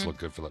 clean your house, look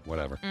good for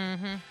whatever.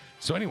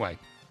 So anyway,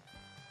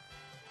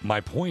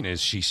 my point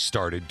is she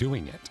started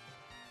doing it.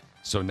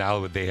 So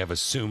now they have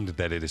assumed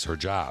that it is her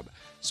job.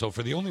 So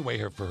for the only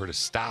way for her to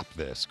stop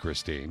this,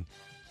 Christine,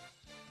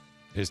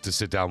 is to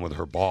sit down with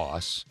her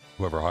boss,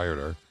 whoever hired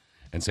her,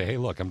 and say, hey,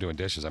 look, I'm doing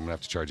dishes. I'm going to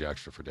have to charge you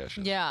extra for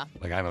dishes. Yeah.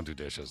 Like, I don't do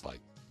dishes.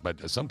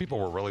 But some people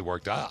were really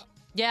worked up.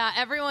 Yeah,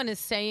 everyone is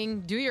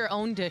saying do your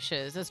own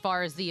dishes as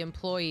far as the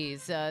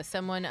employees.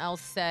 Someone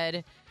else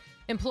said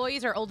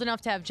employees are old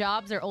enough to have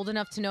jobs. They're old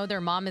enough to know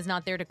their mom is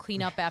not there to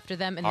clean up after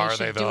them, and they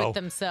should do it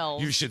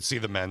themselves. You should see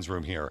the men's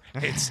room here.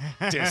 It's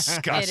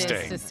disgusting. It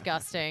is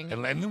disgusting.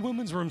 And the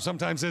women's room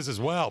sometimes is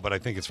as well, but I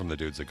think it's from the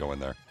dudes that go in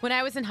there. When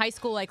I was in high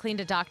school, I cleaned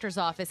a doctor's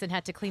office and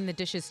had to clean the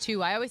dishes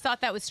too. I always thought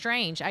that was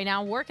strange. I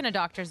now work in a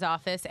doctor's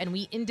office, and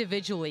we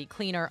individually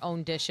clean our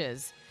own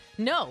dishes.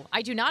 No,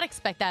 I do not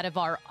expect that of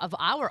our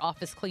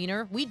office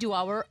cleaner. We do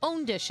our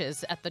own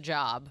dishes at the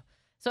job.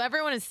 So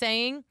everyone is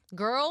saying,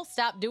 girl,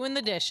 stop doing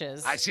the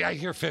dishes. I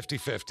hear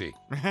 50-50.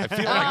 I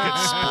feel like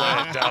it's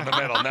split down the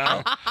middle. No?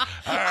 All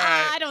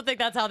right. I don't think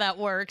that's how that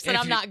works, and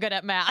I'm not good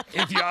at math.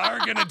 If you are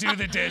going to do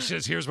the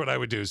dishes, here's what I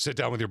would do. Sit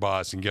down with your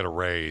boss and get a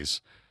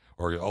raise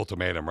or your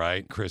ultimatum,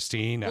 right?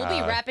 Christine. We'll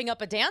be wrapping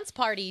up a dance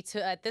party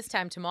at this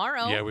time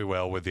tomorrow. Yeah, we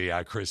will with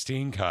the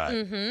Christine cut.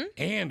 Mm-hmm.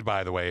 And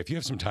by the way, if you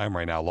have some time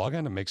right now, log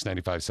on to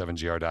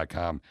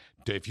mix957gr.com.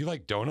 If you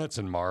like donuts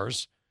and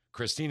Mars,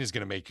 Christine is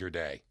going to make your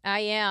day. I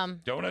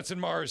am. Donuts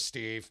and Mars,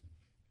 Steve.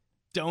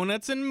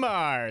 Donuts and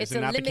Mars. It's a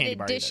limited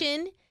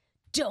edition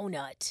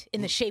donut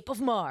in the shape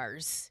of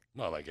Mars.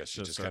 Well, I guess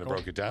she just kind of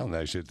broke it down.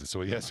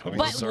 So yes, but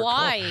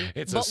why?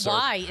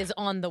 Why is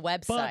on the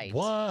website? But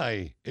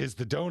why is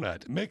the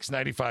donut?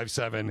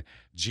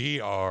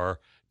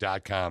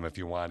 Mix957gr.com if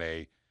you want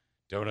a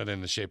donut in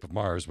the shape of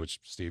Mars,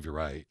 which, Steve, you're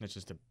right. It's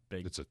just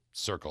it's a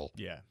circle.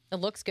 Yeah. It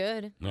looks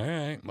good. All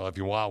right. Well, if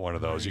you want one of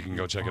those, you can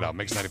go check it out.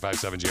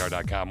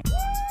 Mix957gr.com.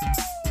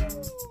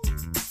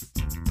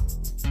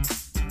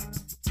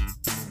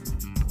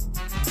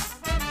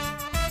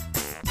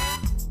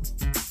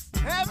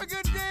 Have a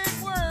good day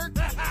at work.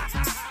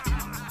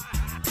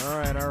 All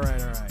right.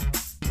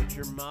 Put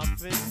your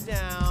muffin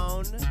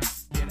down.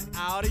 Get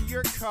out of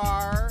your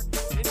car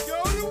and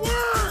go to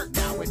work.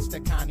 Now it's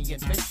the Connie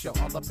and Fish show,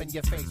 all up in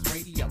your face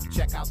radio.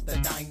 Check out the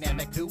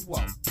dynamic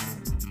duo.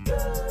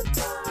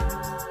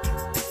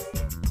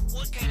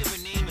 What kind of a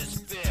name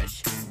is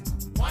Fish?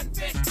 One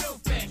fish, two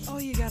fish. Oh,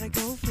 you gotta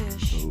go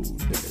fish. Ooh,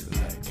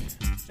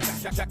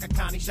 Shaka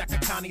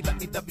Connie, let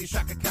me love you,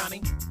 Shaka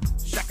Connie.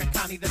 Shaka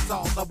Connie, that's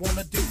all I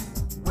wanna do.